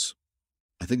commit,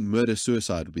 I think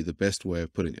murder-suicide would be the best way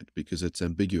of putting it, because it's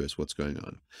ambiguous what's going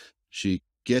on. She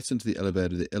gets into the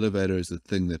elevator. The elevator is the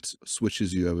thing that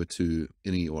switches you over to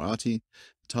innie or outie,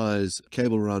 ties a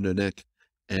cable around her neck,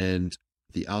 and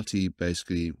the outie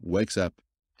basically wakes up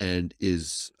and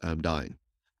is dying.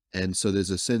 And so there's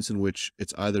a sense in which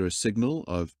it's either a signal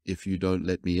of, if you don't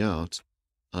let me out,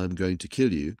 I'm going to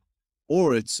kill you,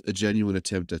 or it's a genuine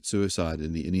attempt at suicide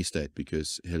in the innie state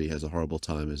because Helly has a horrible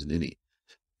time as an innie.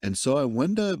 And so I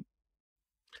wonder,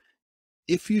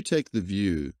 if you take the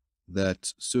view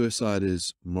that suicide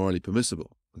is morally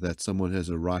permissible, that someone has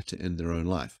a right to end their own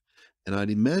life, and I'd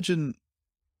imagine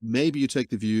maybe you take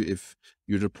the view, if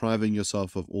you're depriving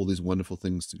yourself of all these wonderful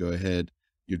things to go ahead,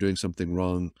 you're doing something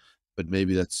wrong, but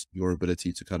maybe that's your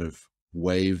ability to kind of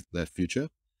waive that future.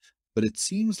 But it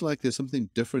seems like there's something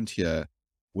different here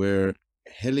where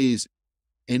Helly's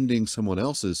ending someone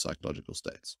else's psychological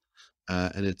states.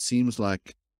 And it seems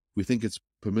like we think it's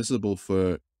permissible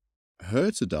for her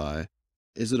to die.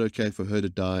 Is it okay for her to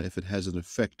die if it has an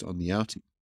effect on the outie?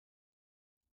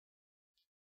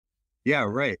 Yeah,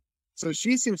 right. So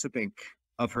she seems to think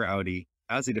of her outie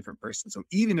as a different person. So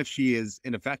even if she is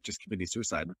in effect just committing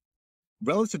suicide,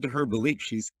 relative to her belief,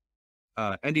 she's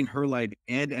ending her life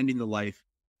and ending the life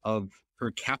of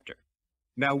her captor.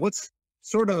 Now, what's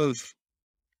sort of,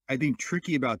 I think,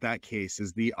 tricky about that case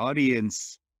is the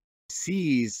audience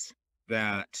sees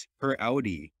that her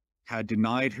outie had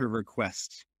denied her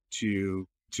request to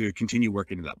continue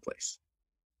working in that place,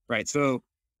 right? So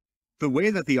the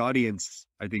way that the audience,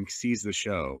 I think, sees the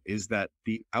show is that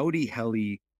the outie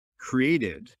Helly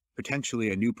created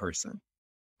potentially a new person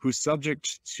who's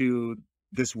subject to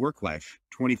this work life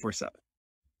 24/7,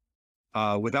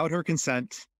 without her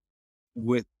consent,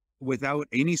 without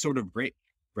any sort of break,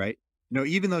 right? No,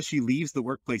 even though she leaves the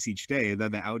workplace each day,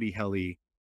 then the outie Helly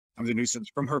becomes a nuisance.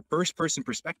 From her first person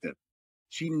perspective,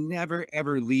 she never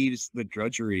ever leaves the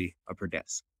drudgery of her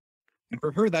desk. And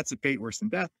for her, that's a fate worse than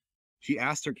death. She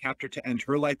asked her captor to end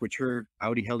her life, which her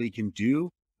outie Helly can do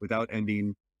without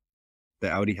ending the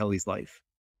outie Helly's life.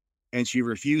 And she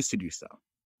refused to do so.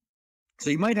 So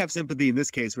you might have sympathy in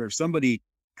this case where if somebody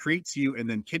creates you and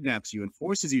then kidnaps you and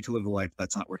forces you to live a life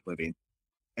that's not worth living,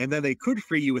 and then they could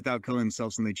free you without killing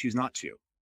themselves and they choose not to.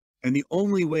 And the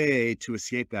only way to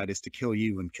escape that is to kill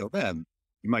you and kill them.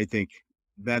 You might think,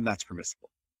 then that's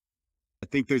permissible. I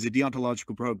think there's a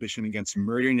deontological prohibition against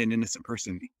murdering an innocent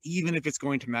person, even if it's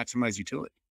going to maximize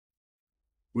utility,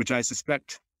 which I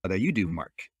suspect that you do,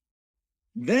 Mark.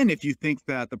 Then if you think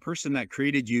that the person that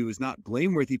created you is not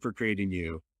blameworthy for creating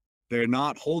you, they're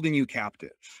not holding you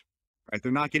captive, right?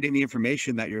 They're not getting the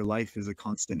information that your life is a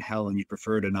constant hell and you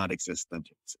prefer to not exist than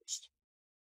to exist.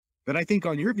 Then I think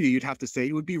on your view, you'd have to say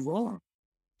it would be wrong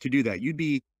to do that.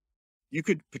 You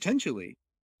could potentially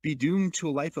be doomed to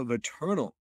a life of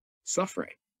eternal suffering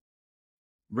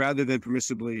rather than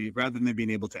being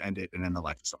able to end it and end the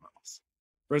life of someone else.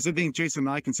 Whereas I think Jason and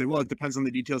I can say, well, it depends on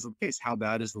the details of the case. How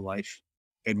bad is the life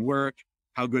and work?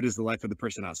 How good is the life of the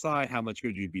person outside? How much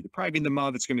good you'd be depriving them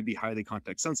of? It's going to be highly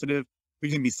context sensitive.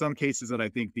 There's going to be some cases that I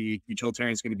think the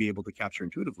utilitarian is going to be able to capture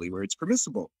intuitively, where it's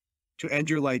permissible to end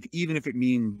your life, even if it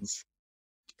means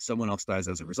someone else dies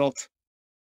as a result.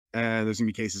 And there's going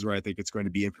to be cases where I think it's going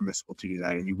to be impermissible to do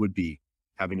that, and you would be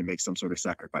having to make some sort of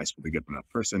sacrifice for the good enough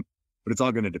person. But it's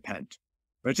all going to depend.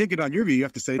 But I take it on your view, you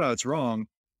have to say, oh, it's wrong.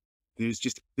 There's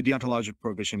just the deontological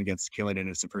prohibition against killing an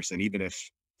innocent person, even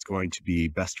if it's going to be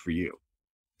best for you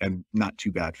and not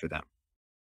too bad for them.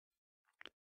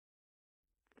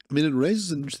 I mean, it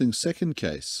raises an interesting second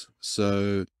case.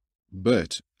 So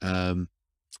Bert, the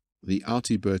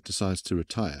outie Bert decides to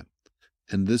retire.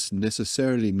 And this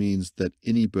necessarily means that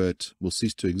any Bert will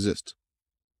cease to exist.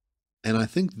 And I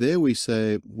think there we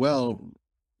say, well,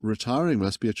 retiring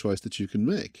must be a choice that you can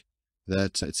make.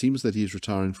 That it seems that he's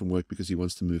retiring from work because he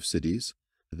wants to move cities,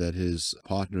 that his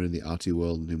partner in the outie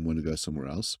world and him want to go somewhere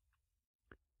else.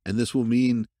 And this will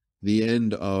mean the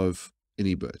end of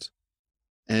any Bert.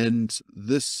 And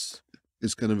this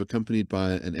is kind of accompanied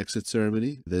by an exit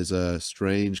ceremony. There's a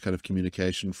strange kind of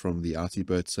communication from the outie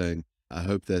Bert saying, I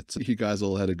hope that you guys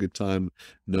all had a good time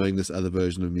knowing this other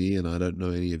version of me, and I don't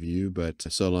know any of you, but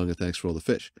so long and thanks for all the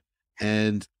fish.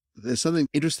 And there's something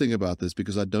interesting about this,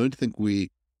 because I don't think we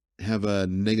have a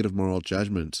negative moral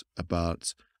judgment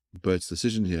about Bert's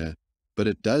decision here, but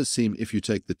it does seem, if you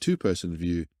take the two-person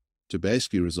view, to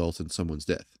basically result in someone's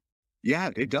death.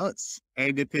 Yeah, it does.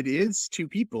 And if it is two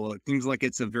people, it seems like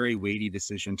it's a very weighty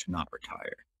decision to not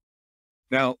retire.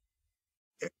 Now,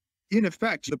 in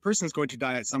effect, the person is going to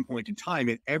die at some point in time,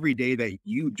 and every day that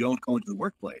you don't go into the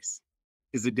workplace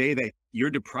is a day that you're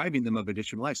depriving them of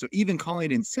additional life. So even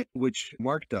calling in sick, which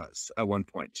Mark does at one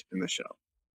point in the show,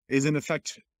 is in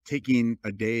effect taking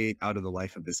a day out of the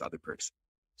life of this other person.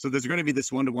 So there's going to be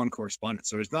this one-to-one correspondence.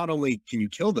 So it's not only can you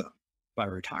kill them by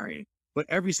retiring, but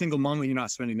every single moment you're not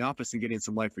spending in the office and getting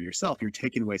some life for yourself, you're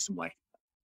taking away some life.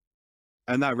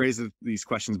 And that raises these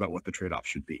questions about what the trade-off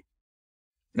should be.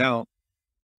 Now,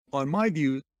 on my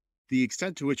view, the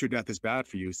extent to which your death is bad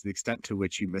for you is the extent to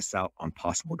which you miss out on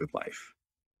possible good life.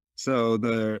 So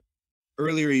the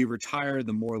earlier you retire,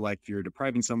 the more life you're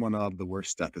depriving someone of, the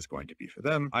worse death is going to be for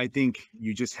them. I think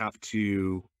you just have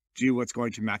to do what's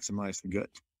going to maximize the good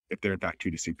if they're in fact two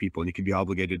distinct people. And you can be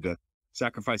obligated to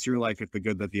sacrifice your life if the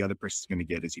good that the other person is going to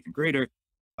get is even greater.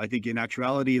 I think in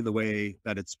actuality, the way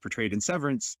that it's portrayed in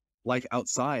Severance, life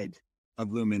outside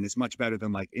of Lumen is much better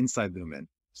than life inside Lumen,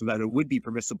 so that it would be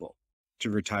permissible to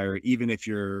retire even if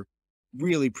you're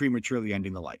really prematurely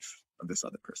ending the life of this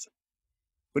other person.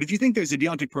 But if you think there's a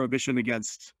deontic prohibition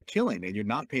against killing and you're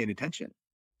not paying attention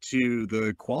to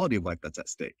the quality of life that's at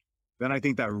stake, then I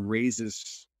think that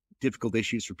raises difficult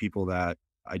issues for people that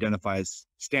identify as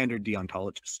standard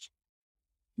deontologists.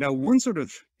 Now, one sort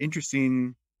of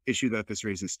interesting issue that this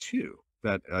raises too,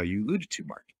 that you alluded to,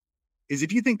 Mark, is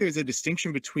if you think there's a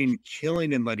distinction between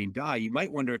killing and letting die, you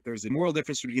might wonder if there's a moral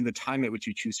difference between the time at which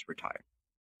you choose to retire.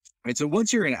 Right? So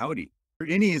once you're an Audi, your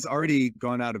innie has already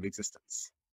gone out of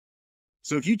existence.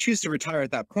 So if you choose to retire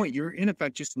at that point, you're in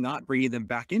effect just not bringing them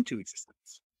back into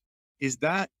existence. Is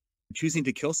that choosing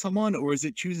to kill someone, or is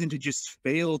it choosing to just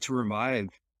fail to revive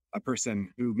a person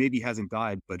who maybe hasn't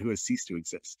died, but who has ceased to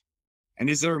exist? And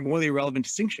is there a morally relevant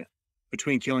distinction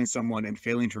between killing someone and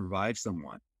failing to revive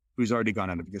someone who's already gone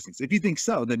out of existence? If you think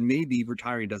so, then maybe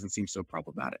retiring doesn't seem so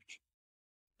problematic.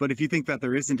 But if you think that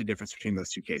there isn't a difference between those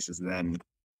two cases, then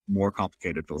more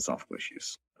complicated philosophical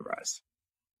issues arise.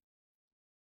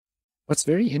 What's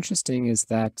very interesting is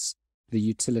that the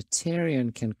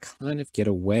utilitarian can kind of get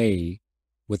away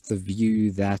with the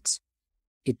view that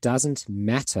it doesn't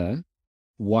matter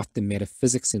what the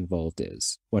metaphysics involved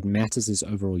is. What matters is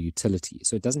overall utility.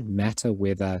 So it doesn't matter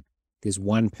whether there's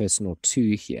one person or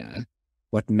two here.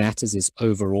 What matters is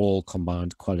overall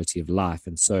combined quality of life.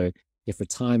 And so if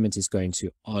retirement is going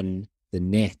to, on the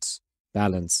net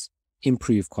balance,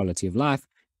 improve quality of life,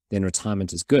 then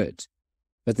retirement is good.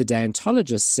 But the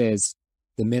deontologist says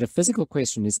the metaphysical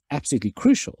question is absolutely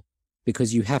crucial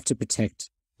because you have to protect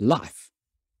life.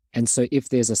 And so if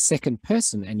there's a second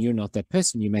person and you're not that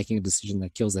person, you're making a decision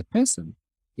that kills that person.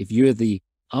 If you're the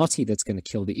arty that's going to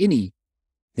kill the innie,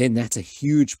 then that's a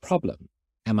huge problem.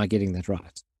 Am I getting that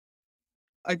right?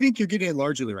 I think you're getting it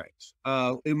largely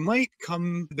right. It might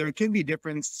come, there can be a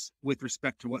difference with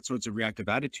respect to what sorts of reactive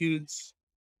attitudes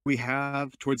we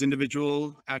have towards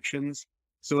individual actions.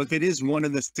 So if it is one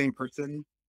and the same person,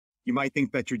 you might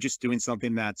think that you're just doing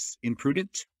something that's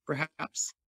imprudent,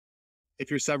 perhaps. If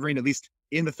you're severing, at least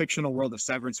in the fictional world of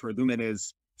Severance, where Lumen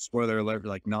is, spoiler alert,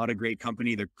 like not a great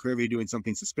company, they're clearly doing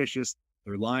something suspicious,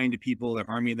 they're lying to people, they're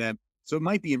harming them. So it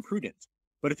might be imprudent.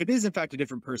 But if it is in fact a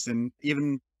different person,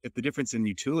 even if the difference in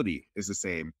utility is the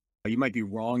same, you might be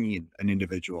wronging an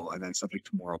individual and then subject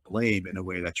to moral blame in a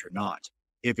way that you're not,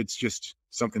 if it's just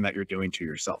something that you're doing to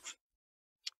yourself.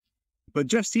 But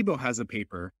Jeff Sebo has a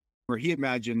paper where he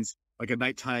imagines like a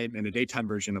nighttime and a daytime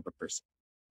version of a person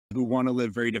who want to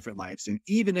live very different lives. And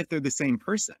even if they're the same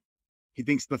person, he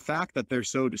thinks the fact that they're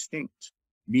so distinct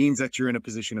means that you're in a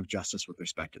position of justice with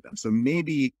respect to them. So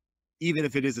maybe even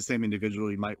if it is the same individual,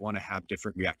 you might want to have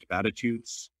different reactive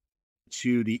attitudes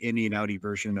to the innie and outie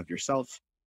version of yourself,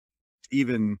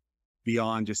 even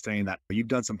beyond just saying that you've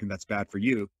done something that's bad for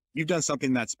you. You've done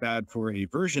something that's bad for a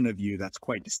version of you that's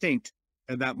quite distinct,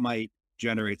 and that might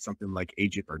generate something like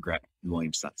agent regret in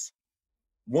William's sense.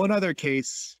 One other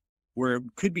case where it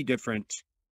could be different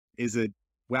is a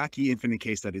wacky infinite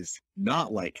case that is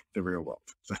not like the real world.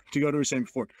 So to go to what we were saying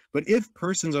before, but if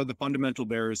persons are the fundamental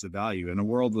bearers of value and a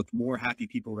world with more happy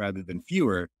people rather than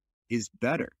fewer is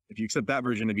better, if you accept that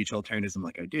version of utilitarianism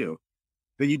like I do,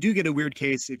 then you do get a weird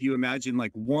case if you imagine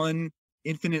like one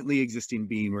infinitely existing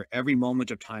being where every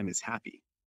moment of time is happy.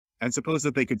 And suppose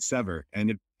that they could sever,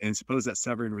 and suppose that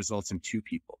severing results in two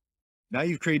people. Now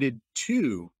you've created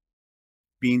two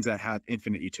beings that have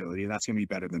infinite utility, and that's going to be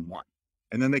better than one.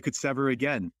 And then they could sever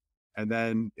again. And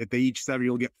then if they each sever,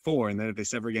 you'll get 4. And then if they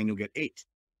sever again, you'll get 8.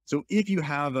 So if you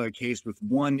have a case with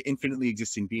one infinitely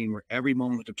existing being where every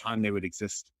moment of time they would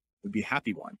exist would be a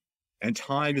happy one, and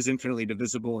time is infinitely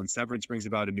divisible and severance brings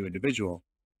about a new individual,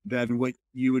 then what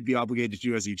you would be obligated to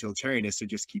do as a utilitarian is to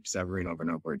just keep severing over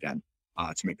and over again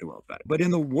to make the world better. But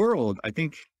in the world, I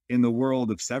think in the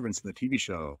world of Severance in the TV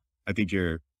show, I think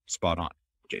you're spot on,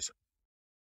 Jason.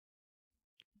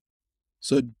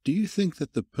 So do you think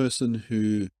that the person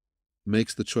who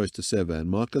makes the choice to sever, and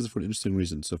Mark does it for an interesting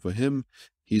reason. So for him,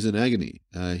 he's in agony.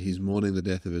 He's mourning the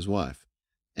death of his wife.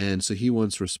 And so he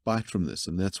wants respite from this.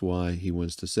 And that's why he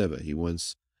wants to sever. He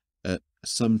wants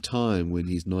some time when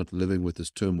he's not living with this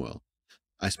turmoil.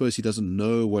 I suppose he doesn't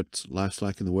know what life's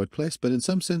like in the workplace, but in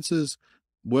some senses,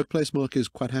 workplace Mark is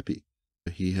quite happy.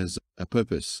 He has a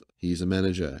purpose. He's a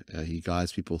manager. He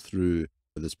guides people through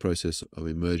this process of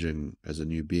emerging as a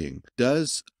new being.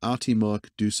 Does Artie Mark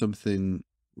do something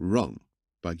wrong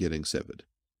by getting severed?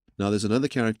 Now, there's another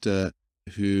character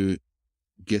who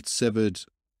gets severed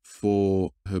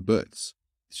for her births.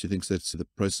 She thinks that the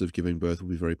process of giving birth will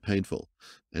be very painful,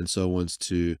 and so wants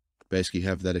to basically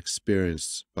have that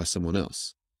experienced by someone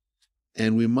else.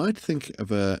 And we might think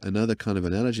of another kind of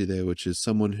analogy there, which is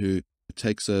someone who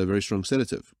takes a very strong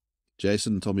sedative.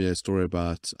 Jason told me a story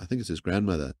about, I think it's his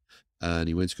grandmother, and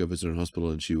he went to go visit her in hospital,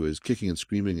 and she was kicking and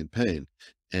screaming in pain.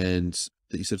 And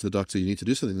he said to the doctor, "You need to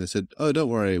do something." They said, "Oh, don't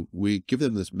worry. We give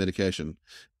them this medication,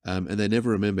 and they never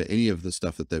remember any of the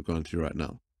stuff that they've gone through right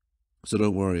now. So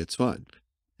don't worry, it's fine."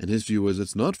 And his view was,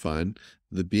 it's not fine.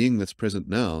 The being that's present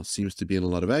now seems to be in a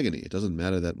lot of agony. It doesn't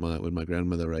matter that when my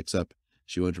grandmother wakes up,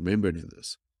 she won't remember any of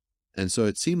this. And so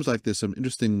it seems like there's some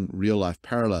interesting real life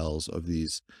parallels of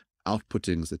these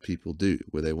outputtings that people do,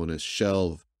 where they want to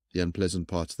shelve the unpleasant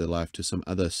parts of their life to some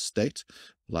other state,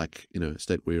 like, a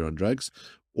state where you're on drugs,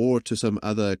 or to some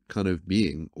other kind of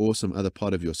being, or some other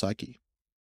part of your psyche.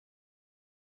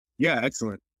 Yeah,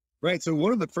 excellent. Right. So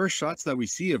one of the first shots that we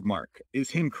see of Mark is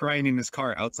him crying in his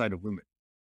car outside of Lumen,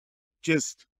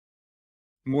 just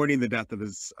mourning the death of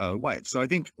his wife. So I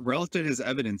think relative to his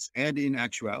evidence and in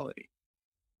actuality,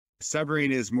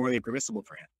 severing is morally permissible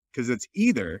for him, because it's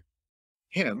either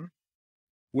him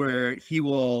where he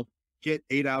will get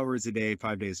 8 hours a day,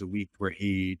 5 days a week, where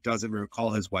he doesn't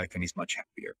recall his wife and he's much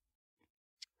happier,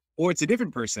 or it's a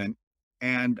different person.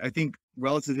 And I think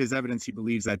relative to his evidence, he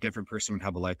believes that different person would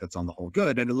have a life that's on the whole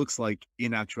good. And it looks like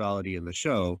in actuality in the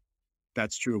show,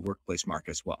 that's true of workplace Mark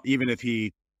as well. Even if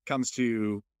he comes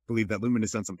to believe that Lumen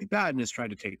has done something bad and is trying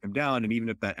to take them down, and even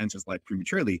if that ends his life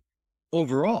prematurely,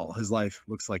 overall, his life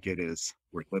looks like it is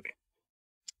worth living.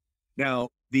 Now,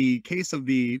 the case of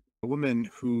the woman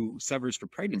who severs for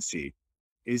pregnancy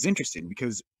is interesting,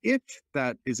 because if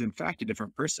that is in fact a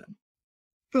different person,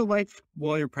 the life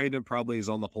while you're pregnant probably is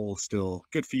on the whole still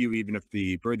good for you, even if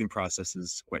the birthing process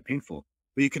is quite painful.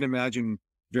 But you can imagine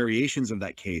variations of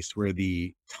that case where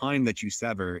the time that you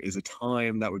sever is a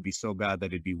time that would be so bad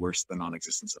that it'd be worse than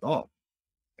non-existence at all.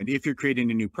 And if you're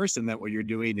creating a new person, that what you're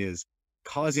doing is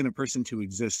causing a person to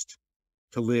exist,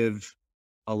 to live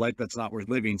a life that's not worth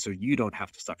living, so you don't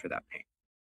have to suffer that pain.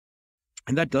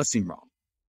 And that does seem wrong.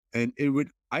 And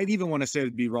I'd even want to say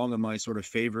it'd be wrong in my sort of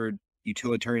favored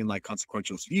utilitarian like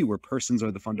consequentialist view, where persons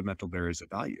are the fundamental bearers of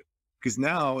value. Because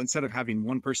now, instead of having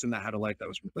one person that had a life that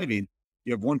was worth living,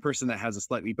 you have one person that has a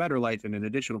slightly better life and an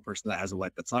additional person that has a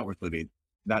life that's not worth living.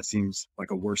 That seems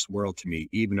like a worse world to me,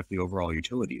 even if the overall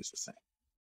utility is the same.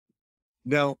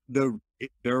 Now, there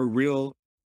are real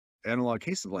analog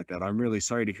cases like that. I'm really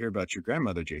sorry to hear about your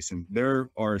grandmother, Jason.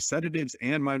 There are sedatives,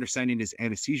 and my understanding is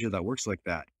anesthesia that works like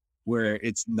that, where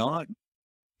it's not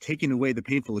taking away the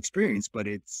painful experience, but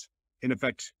it's in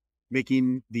effect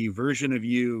making the version of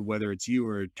you, whether it's you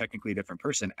or technically a different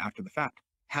person after the fact,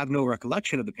 have no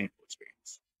recollection of the painful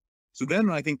experience. So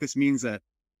then I think this means that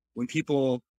when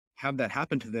people have that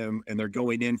happen to them and they're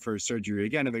going in for surgery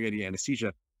again and they're getting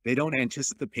anesthesia, they don't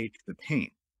anticipate the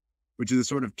pain, which is a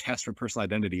sort of test for personal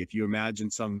identity. If you imagine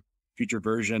some future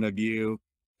version of you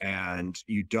and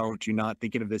you're not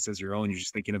thinking of this as your own, you're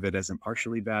just thinking of it as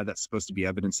impartially bad, that's supposed to be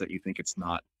evidence that you think it's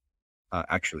not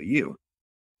actually you.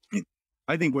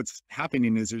 I think what's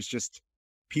happening is there's just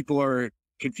people are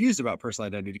confused about personal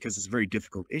identity because it's a very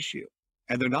difficult issue,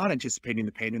 and they're not anticipating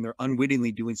the pain, and they're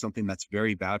unwittingly doing something that's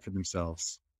very bad for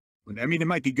themselves. I mean, it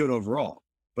might be good overall,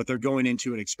 but they're going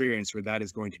into an experience where that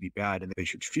is going to be bad, and they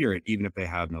should fear it, even if they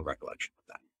have no recollection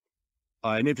of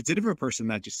that. And if it's a different person,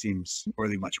 that just seems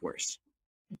really much worse.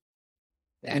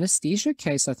 The anesthesia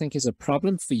case, I think, is a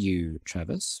problem for you,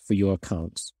 Travis, for your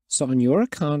account. So on your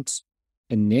account,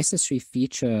 a necessary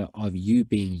feature of you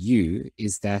being you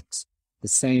is that the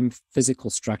same physical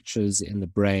structures in the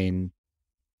brain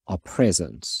are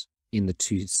present in the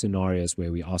two scenarios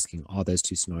where we're asking, are those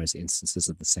two scenarios instances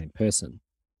of the same person?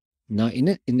 Now,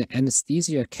 in the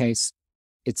anesthesia case,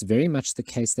 it's very much the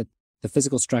case that the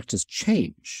physical structures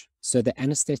change. So the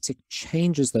anesthetic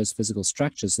changes those physical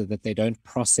structures so that they don't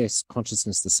process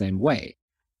consciousness the same way.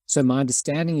 So my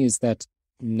understanding is that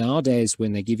nowadays,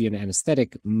 when they give you an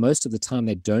anesthetic, most of the time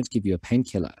they don't give you a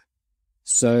painkiller.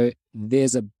 So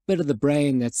there's a bit of the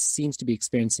brain that seems to be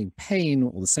experiencing pain,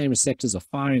 or the same receptors are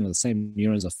firing, or the same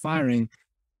neurons are firing,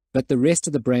 but the rest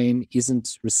of the brain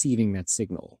isn't receiving that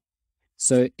signal.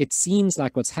 So it seems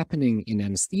like what's happening in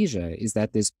anesthesia is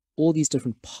that there's all these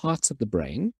different parts of the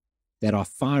brain that are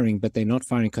firing, but they're not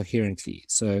firing coherently.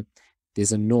 So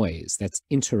there's a noise that's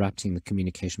interrupting the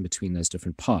communication between those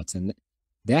different parts. And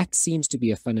that seems to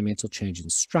be a fundamental change in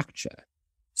structure.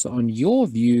 So on your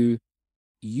view,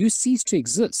 you cease to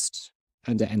exist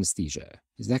under anesthesia.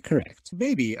 Is that correct?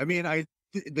 Maybe. I mean,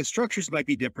 the structures might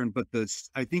be different, but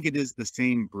I think it is the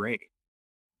same brain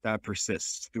that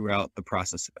persists throughout the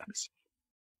process of anesthesia,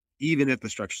 even if the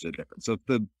structures are different. So if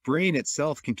the brain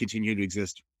itself can continue to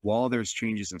exist while there's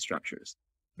changes in structures,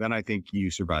 then I think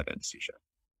you survive anesthesia.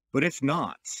 But if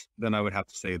not, then I would have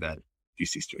to say that you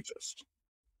cease to exist.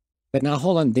 But now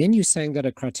hold on, then you're saying that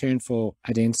a criterion for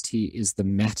identity is the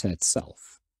matter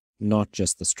itself, not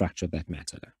just the structure of that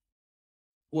matter.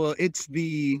 Well, it's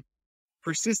the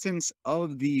persistence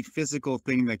of the physical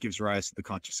thing that gives rise to the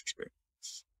conscious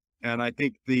experience. And I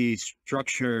think the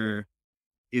structure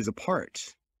is a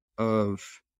part of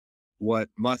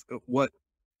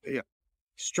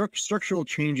structural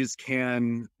changes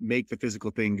can make the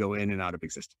physical thing go in and out of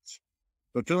existence.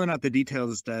 But filling out the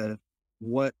details as to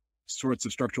what sorts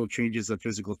of structural changes a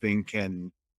physical thing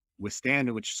can withstand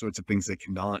and which sorts of things it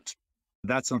cannot,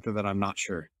 that's something that I'm not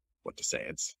sure what to say.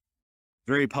 It's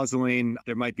very puzzling.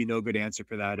 There might be no good answer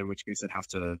for that, in which case I'd have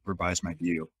to revise my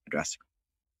view drastically.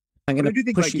 I do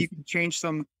think like you can change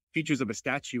some features of a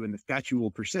statue and the statue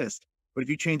will persist. But if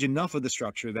you change enough of the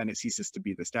structure, then it ceases to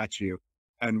be the statue.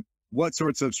 And what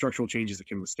sorts of structural changes it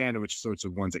can withstand and which sorts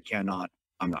of ones it cannot,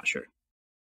 I'm not sure.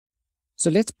 So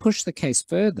let's push the case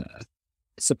further.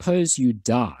 Suppose you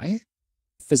die,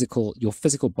 your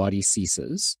physical body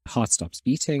ceases, heart stops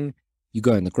beating, you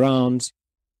go in the ground,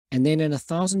 and then in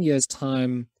 1,000 years'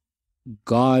 time,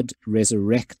 God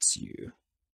resurrects you.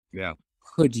 Yeah.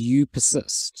 Could you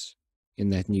persist in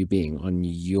that new being on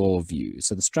your view?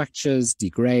 So the structures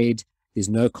degrade, there's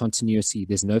no continuity,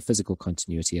 there's no physical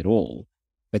continuity at all,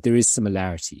 but there is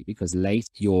similarity because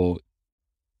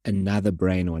another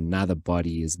brain or another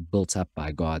body is built up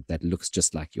by God that looks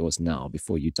just like yours now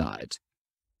before you died.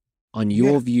 On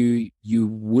your view, you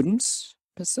wouldn't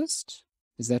persist?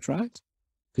 Is that right?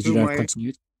 Because you don't have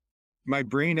continuity? My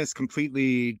brain is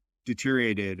completely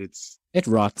deteriorated. It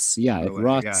rots. Yeah, it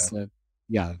rots.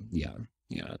 Yeah.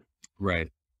 Right.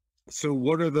 So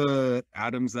what are the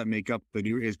atoms that make up the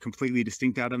new, is completely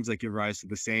distinct atoms that give rise to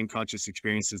the same conscious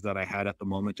experiences that I had at the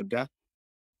moment of death?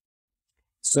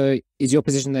 So is your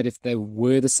position that if they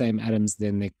were the same atoms,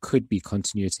 then there could be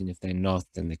continuity, and if they're not,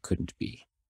 then there couldn't be?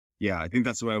 Yeah, I think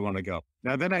that's the way I want to go.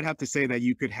 Now, then I'd have to say that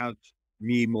you could have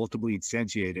me multiply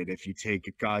instantiated if you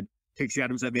if God takes the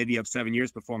atoms that made me up 7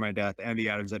 years before my death and the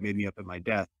atoms that made me up at my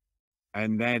death,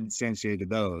 and then instantiated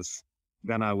those,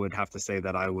 then I would have to say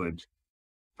that I would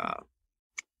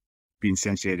be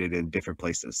instantiated in different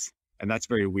places. And that's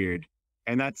very weird.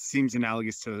 And that seems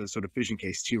analogous to the sort of fission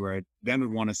case too, where I then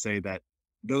would want to say that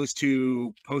those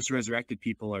two post-resurrected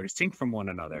people are distinct from one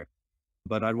another,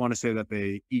 but I'd want to say that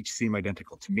they each seem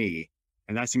identical to me.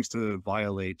 And that seems to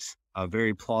violate a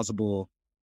very plausible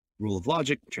rule of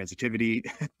logic, transitivity.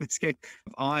 In this case,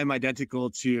 if I'm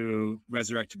identical to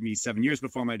resurrected me 7 years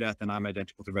before my death, and I'm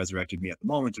identical to resurrected me at the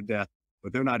moment of death,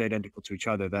 but they're not identical to each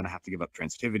other, then I have to give up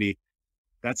transitivity.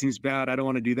 That seems bad. I don't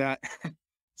want to do that.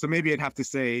 So maybe I'd have to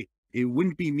say it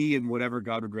wouldn't be me, and whatever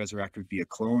God would resurrect would be a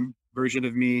clone version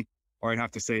of me. Or I'd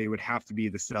have to say it would have to be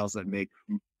the cells that make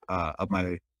up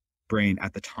my brain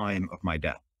at the time of my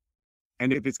death.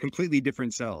 And if it's completely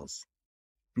different cells,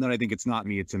 then I think it's not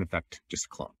me. It's in effect just a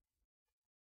clone.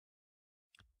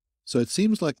 So it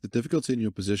seems like the difficulty in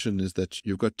your position is that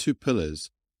you've got two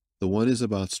pillars. The one is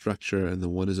about structure and the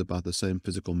one is about the same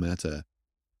physical matter.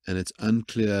 And it's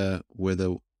unclear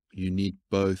whether you need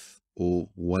both or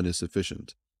one is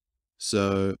sufficient.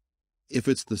 So if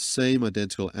it's the same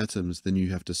identical atoms, then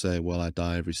you have to say, well, I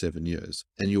die every 7 years.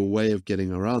 And your way of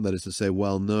getting around that is to say,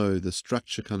 well, no, the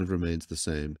structure kind of remains the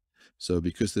same. So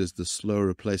because there's the slow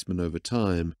replacement over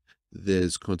time,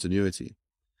 there's continuity.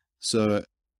 So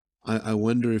I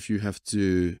wonder if you have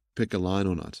to pick a line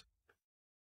or not.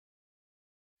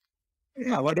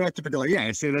 Yeah, why do I have to pick a line? Yeah,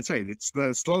 I say that's right. It's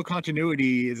the slow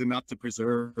continuity is enough to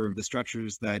preserve the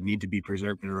structures that need to be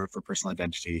preserved in order for personal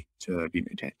identity to be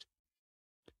maintained.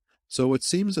 So what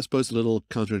seems, I suppose, a little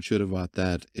counterintuitive about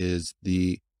that is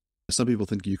some people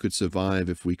think you could survive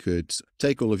if we could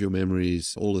take all of your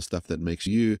memories, all the stuff that makes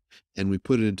you, and we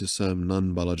put it into some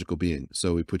non-biological being.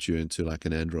 So we put you into like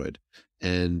an android,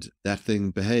 and that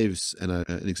thing behaves in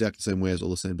exactly the same way, as all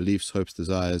the same beliefs, hopes,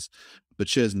 desires, but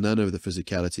shares none of the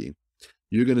physicality.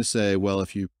 You're going to say, well,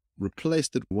 if you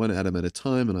replaced it one atom at a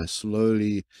time, and I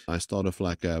start off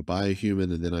like a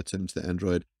biohuman, and then I turn into the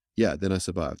android, yeah, then I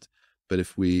survived. But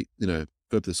if we,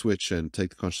 flip the switch and take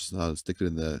the consciousness out and stick it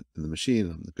in the machine,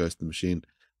 I'm the ghost of the machine,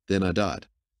 then I died.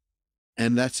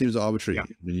 And that seems arbitrary. Yeah.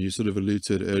 I mean, you sort of alluded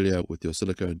to it earlier with your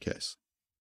silicone case.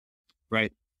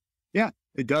 Right. Yeah,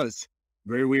 it does.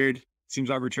 Very weird. Seems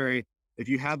arbitrary. If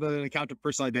you have an account of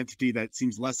personal identity that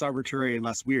seems less arbitrary and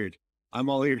less weird, I'm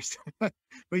all ears. But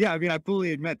yeah, I mean, I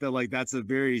fully admit that like that's a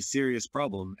very serious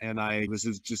problem. And this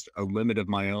is just a limit of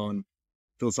my own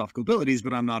philosophical abilities,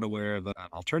 but I'm not aware of an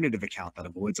alternative account that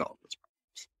avoids all of this.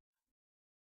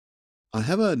 I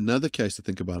have another case to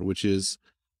think about, which is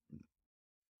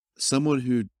someone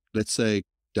who, let's say,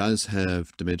 does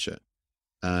have dementia,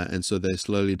 and so they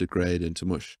slowly degrade into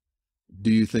mush. Do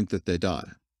you think that they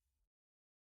die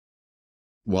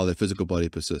while their physical body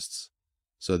persists?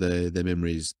 So their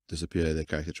memories disappear, their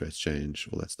character traits change,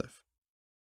 all that stuff.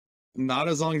 Not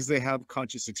as long as they have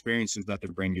conscious experiences that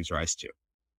their brain gives rise to.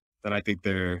 Then I think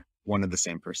they're one and the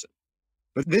same person.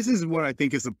 But this is what I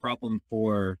think is the problem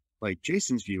for like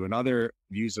Jason's view and other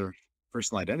views of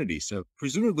personal identity. So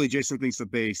presumably Jason thinks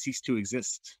that they cease to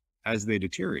exist as they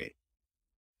deteriorate.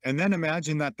 And then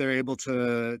imagine that they're able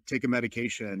to take a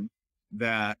medication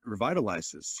that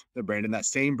revitalizes their brain, and that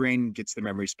same brain gets their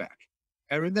memories back.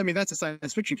 And I mean, that's a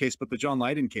science fiction case, but the John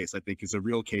Lydon case, I think, is a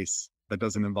real case that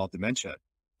doesn't involve dementia,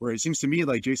 where it seems to me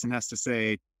like Jason has to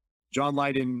say John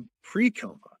Lydon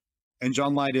pre-coma and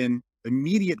John Lydon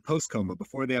immediate post-coma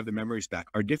before they have the memories back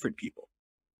are different people.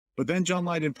 But then John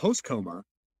Lydon post-coma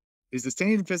is the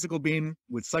same physical being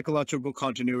with psychological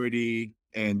continuity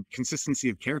and consistency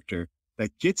of character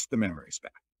that gets the memories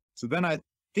back. So then I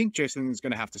think Jason is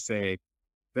going to have to say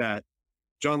that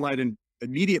John Lydon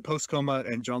immediate post-coma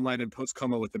and John Lydon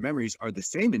post-coma with the memories are the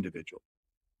same individual.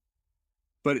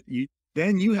 But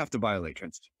then you have to violate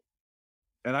transitivity.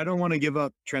 And I don't want to give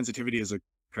up transitivity as a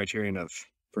criterion of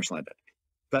personal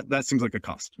identity. That seems like a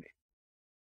cost to me.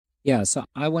 Yeah, so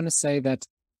I want to say that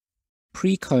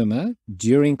pre-coma,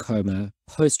 during coma,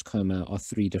 post-coma are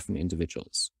three different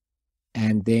individuals.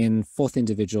 And then fourth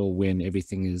individual, when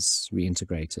everything is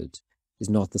reintegrated, is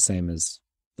not the same as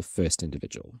the first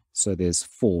individual. So there's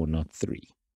four, not three.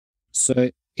 So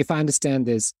if I understand,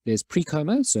 there's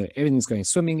pre-coma, so everything's going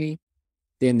swimmingly.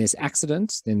 Then there's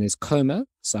accident, then there's coma.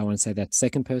 So I want to say that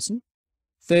second person.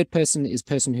 Third person is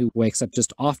person who wakes up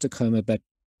just after coma, but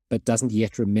doesn't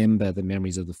yet remember the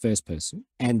memories of the first person.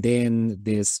 And then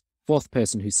there's fourth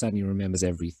person who suddenly remembers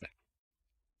everything.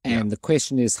 And the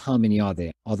question is, how many are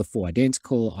there? Are the four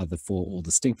identical? Are the four all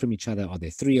distinct from each other? Are there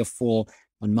three or four?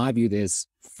 On my view, there's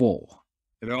four.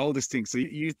 They're all distinct. So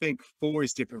you think four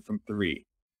is different from three.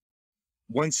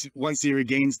 Once he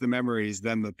regains the memories,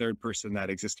 then the third person that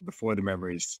existed before the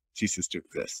memories ceases to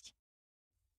exist.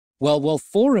 Well,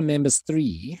 four remembers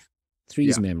three's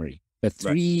memory, but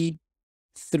three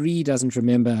doesn't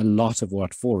remember a lot of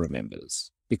what four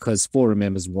remembers, because four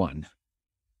remembers one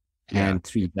and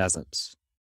three doesn't.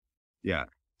 Yeah.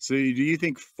 So do you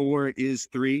think four is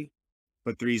three,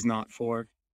 but three is not four?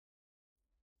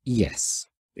 Yes.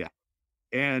 Yeah.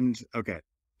 And okay,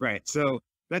 right. So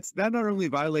that not only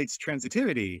violates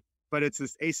transitivity, but it's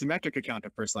this asymmetric account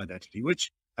of personal identity,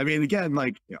 which, I mean, again,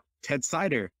 like, Ted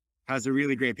Sider has a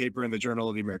really great paper in the Journal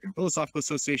of the American Philosophical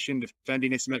Association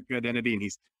defending asymmetric identity, and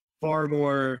he's far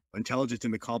more intelligent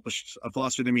and accomplished a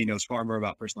philosopher than me, knows far more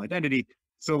about personal identity.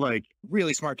 So like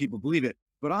really smart people believe it.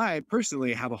 But I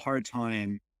personally have a hard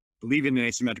time believing in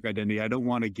asymmetric identity. I don't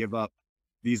want to give up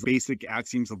these basic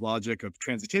axioms of logic of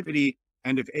transitivity.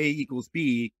 And if A equals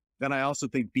B, then I also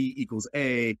think B equals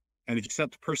A. And if you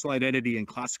accept personal identity and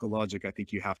classical logic, I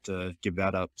think you have to give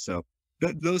that up. So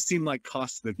those seem like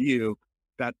costs of the view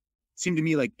that seem to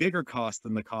me like bigger cost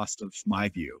than the cost of my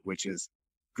view, which is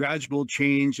gradual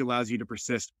change allows you to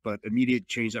persist, but immediate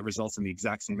change that results in the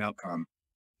exact same outcome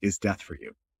is death for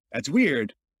you. That's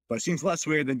weird, but it seems less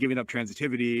weird than giving up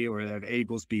transitivity or that A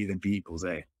equals B than B equals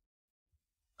A.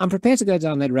 I'm prepared to go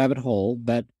down that rabbit hole,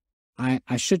 but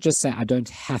I should just say I don't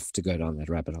have to go down that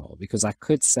rabbit hole, because I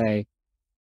could say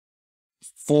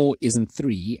 4 isn't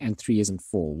 3 and 3 isn't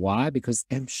 4. Why? Because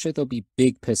I'm sure there'll be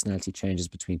big personality changes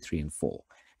between 3 and 4.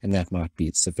 And that might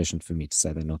be sufficient for me to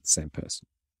say they're not the same person.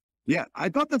 Yeah, I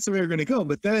thought that's the way we were going to go.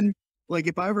 But then, like,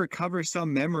 if I recover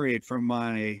some memory from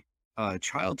my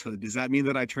childhood, does that mean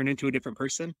that I turn into a different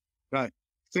person?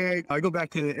 Say I go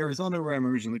back to Arizona, where I'm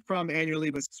originally from,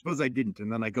 annually, but suppose I didn't.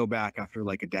 And then I go back after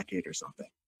like a decade or something.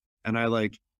 And I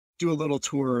like do a little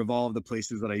tour of all of the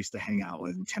places that I used to hang out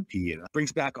with in Tempe. And it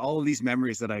brings back all of these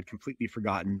memories that I'd completely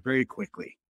forgotten very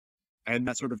quickly. And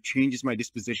that sort of changes my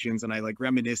dispositions. And I like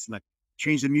reminisce, and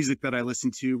change the music that I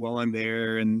listen to while I'm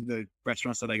there and the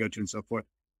restaurants that I go to and so forth.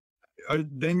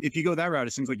 Then if you go that route,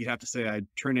 it seems like you'd have to say I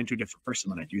turn into a different person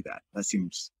when I do that. That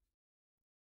seems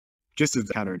just as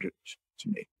counter to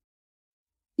me.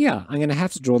 Yeah, I'm going to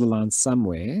have to draw the line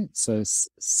somewhere. So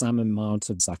some amount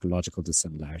of psychological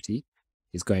dissimilarity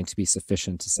is going to be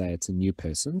sufficient to say it's a new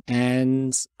person.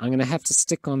 And I'm going to have to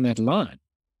stick on that line.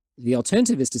 The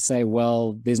alternative is to say,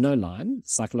 well, there's no line.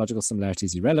 Psychological similarity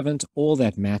is irrelevant. All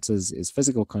that matters is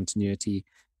physical continuity.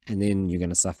 And then you're going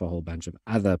to suffer a whole bunch of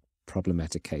other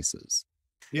problematic cases.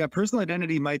 Yeah, personal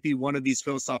identity might be one of these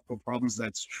philosophical problems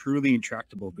that's truly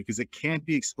intractable because it can't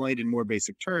be explained in more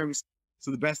basic terms.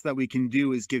 So the best that we can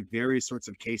do is give various sorts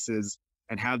of cases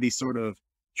and have these sort of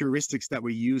heuristics that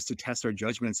we use to test our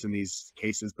judgments in these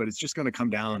cases. But it's just going to come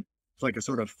down to like a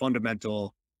sort of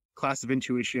fundamental class of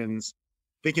intuitions,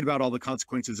 thinking about all the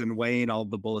consequences and weighing all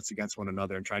the bullets against one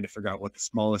another and trying to figure out what the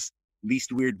smallest,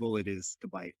 least weird bullet is to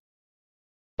bite.